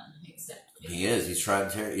day one. He is. He's tried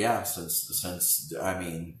to tear. Since I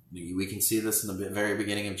mean, we can see this in the very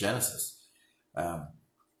beginning of Genesis, and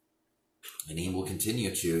he will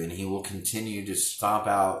continue to, and he will continue to stomp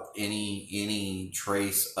out any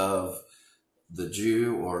trace of the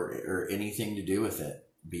Jew or anything to do with it,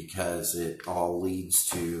 because it all leads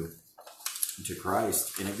to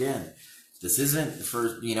Christ. And again, this isn't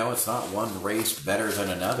it's not one race better than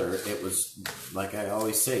another. It was, like I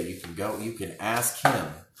always say, you can ask him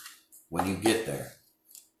when you get there,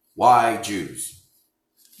 why Jews?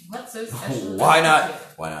 What's so special? Why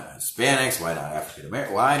not Hispanics? Why not African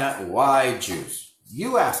American? Why Jews?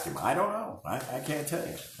 You ask him. I don't know. I can't tell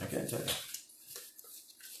you.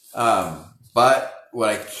 But what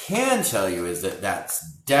I can tell you is that that's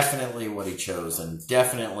definitely what he chose, and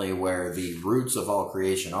definitely where the roots of all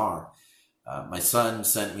creation are. My son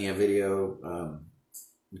sent me a video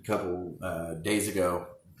a couple days ago.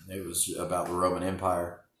 It was about the Roman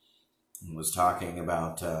Empire, and was talking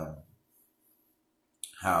about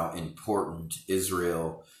how important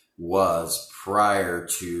Israel was prior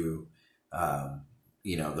to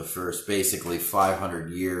the first basically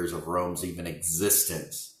 500 years of Rome's even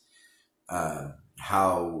existence.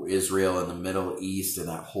 How Israel in the Middle East and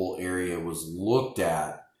that whole area was looked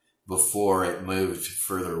at before it moved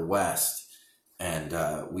further west. And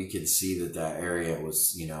we can see that area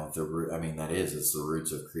was, it's the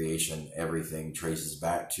roots of creation. Everything traces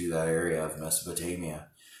back to that area of Mesopotamia.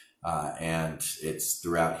 And it's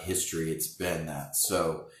throughout history, it's been that.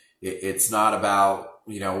 So it's not about,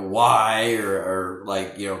 why or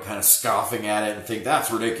kind of scoffing at it and think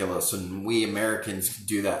that's ridiculous. And we Americans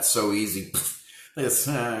do that so easy. It's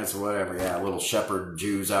whatever. Yeah. Little shepherd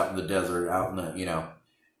Jews out in the desert, out in the,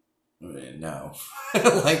 no,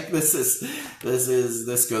 this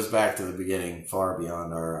goes back to the beginning, far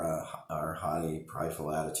beyond our haughty,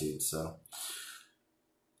 prideful attitude. So,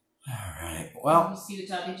 all right. Well, you see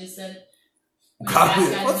what Toby just said?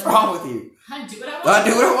 God, what's wrong with you? I do what I want. I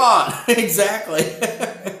do what I want. Exactly.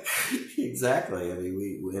 Exactly. I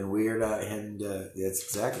mean, we're not, and that's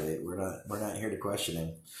exactly it. We're not here to question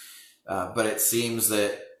him. But it seems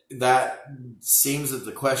that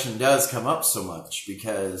the question does come up so much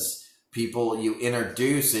because people, you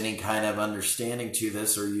introduce any kind of understanding to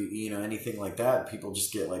this, or anything like that, people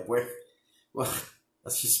just get like, well,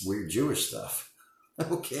 that's just weird Jewish stuff.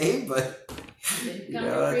 Okay, but he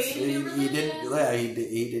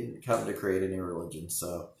didn't come to create a new religion.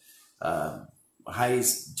 So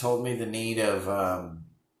Heidi's told me the need of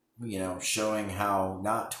showing how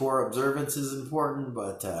not Torah observance is important,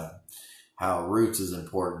 but how roots is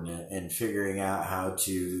important, and figuring out how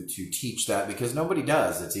to teach that, because nobody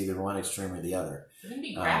does. It's either one extreme or the other. We're going to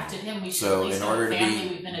be grafted him. We should so at least in have order a to family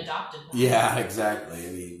we've been adopted by. Yeah, exactly.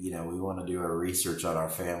 I mean, we want to do our research on our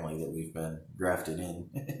family that we've been grafted in.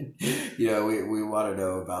 We want to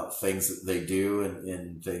know about things that they do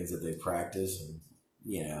and things that they practice, and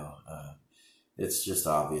it's just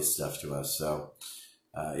obvious stuff to us. So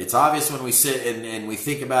it's obvious when we sit and we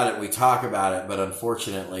think about it, we talk about it, but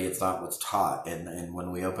unfortunately it's not what's taught. And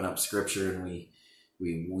when we open up scripture and we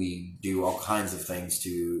do all kinds of things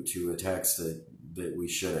to a text that we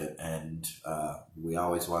shouldn't, and we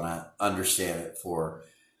always want to understand it for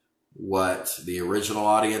what the original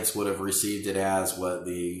audience would have received it as, what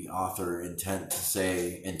the author intended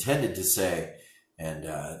to say, and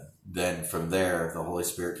then from there the Holy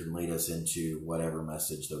Spirit can lead us into whatever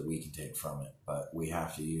message that we can take from it. But we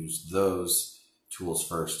have to use those tools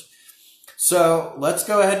first. So let's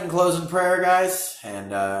go ahead and close in prayer, guys,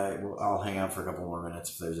 and I'll hang out for a couple more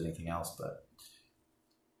minutes if there's anything else. But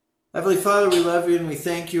Heavenly Father, we love you and we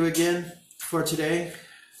thank you again for today.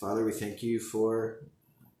 Father, we thank you for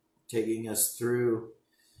taking us through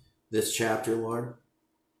this chapter, Lord.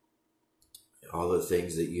 All the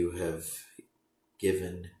things that you have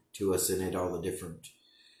given to us in it, all the different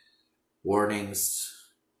warnings,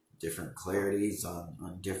 different clarities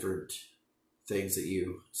on different things that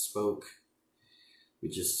you spoke.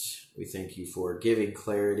 We thank you for giving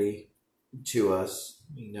clarity to us.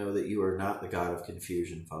 We know that you are not the God of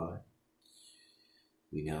confusion, Father.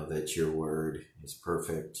 We know that your word is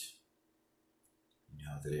perfect. We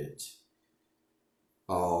know that it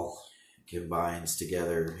all combines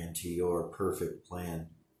together into your perfect plan.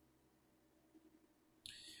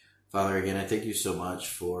 Father, again, I thank you so much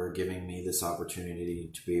for giving me this opportunity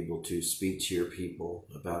to be able to speak to your people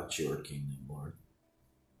about your kingdom, Lord.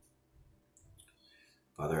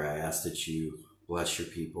 ask that you bless your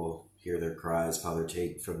people, hear their cries. Father,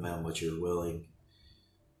 take from them what you're willing.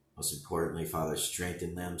 Most importantly, Father,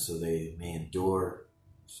 strengthen them so they may endure,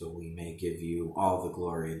 so we may give you all the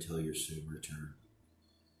glory until your soon return.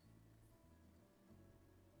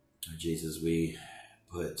 Lord Jesus, we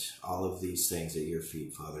put all of these things at your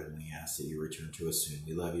feet, Father, and we ask that you return to us soon.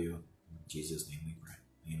 We love you. In Jesus' name we pray.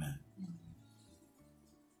 Amen.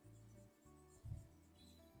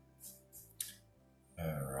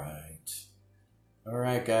 All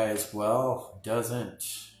right, guys. Well, I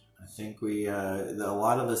think we, a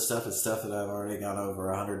lot of this stuff is stuff that I've already gone over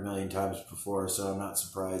 100 million times before, so I'm not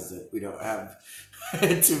surprised that we don't have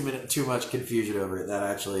too much confusion over it. That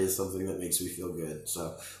actually is something that makes me feel good.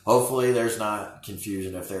 So hopefully there's not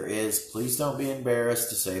confusion. If there is, please don't be embarrassed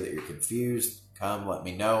to say that you're confused. Come, let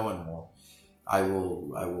me know, and I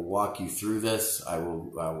will walk you through this. I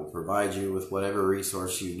will provide you with whatever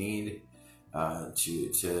resource you need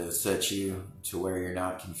to set you to where you're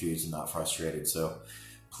not confused and not frustrated. So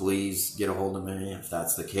please get a hold of me if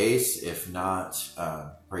that's the case. If not,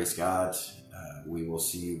 praise God. We will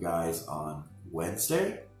see you guys on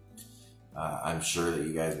Wednesday. I'm sure that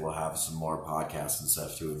you guys will have some more podcasts and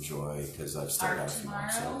stuff to enjoy because I've still got a few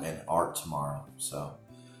more. And art tomorrow. So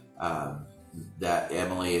that,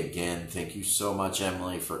 Emily, again, thank you so much,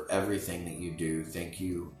 Emily, for everything that you do. Thank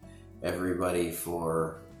you, everybody,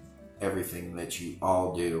 for everything that you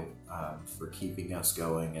all do, for keeping us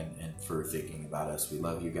going and for thinking about us. We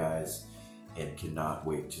love you guys and cannot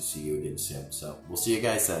wait to see you again soon. So we'll see you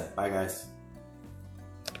guys then. Bye, guys.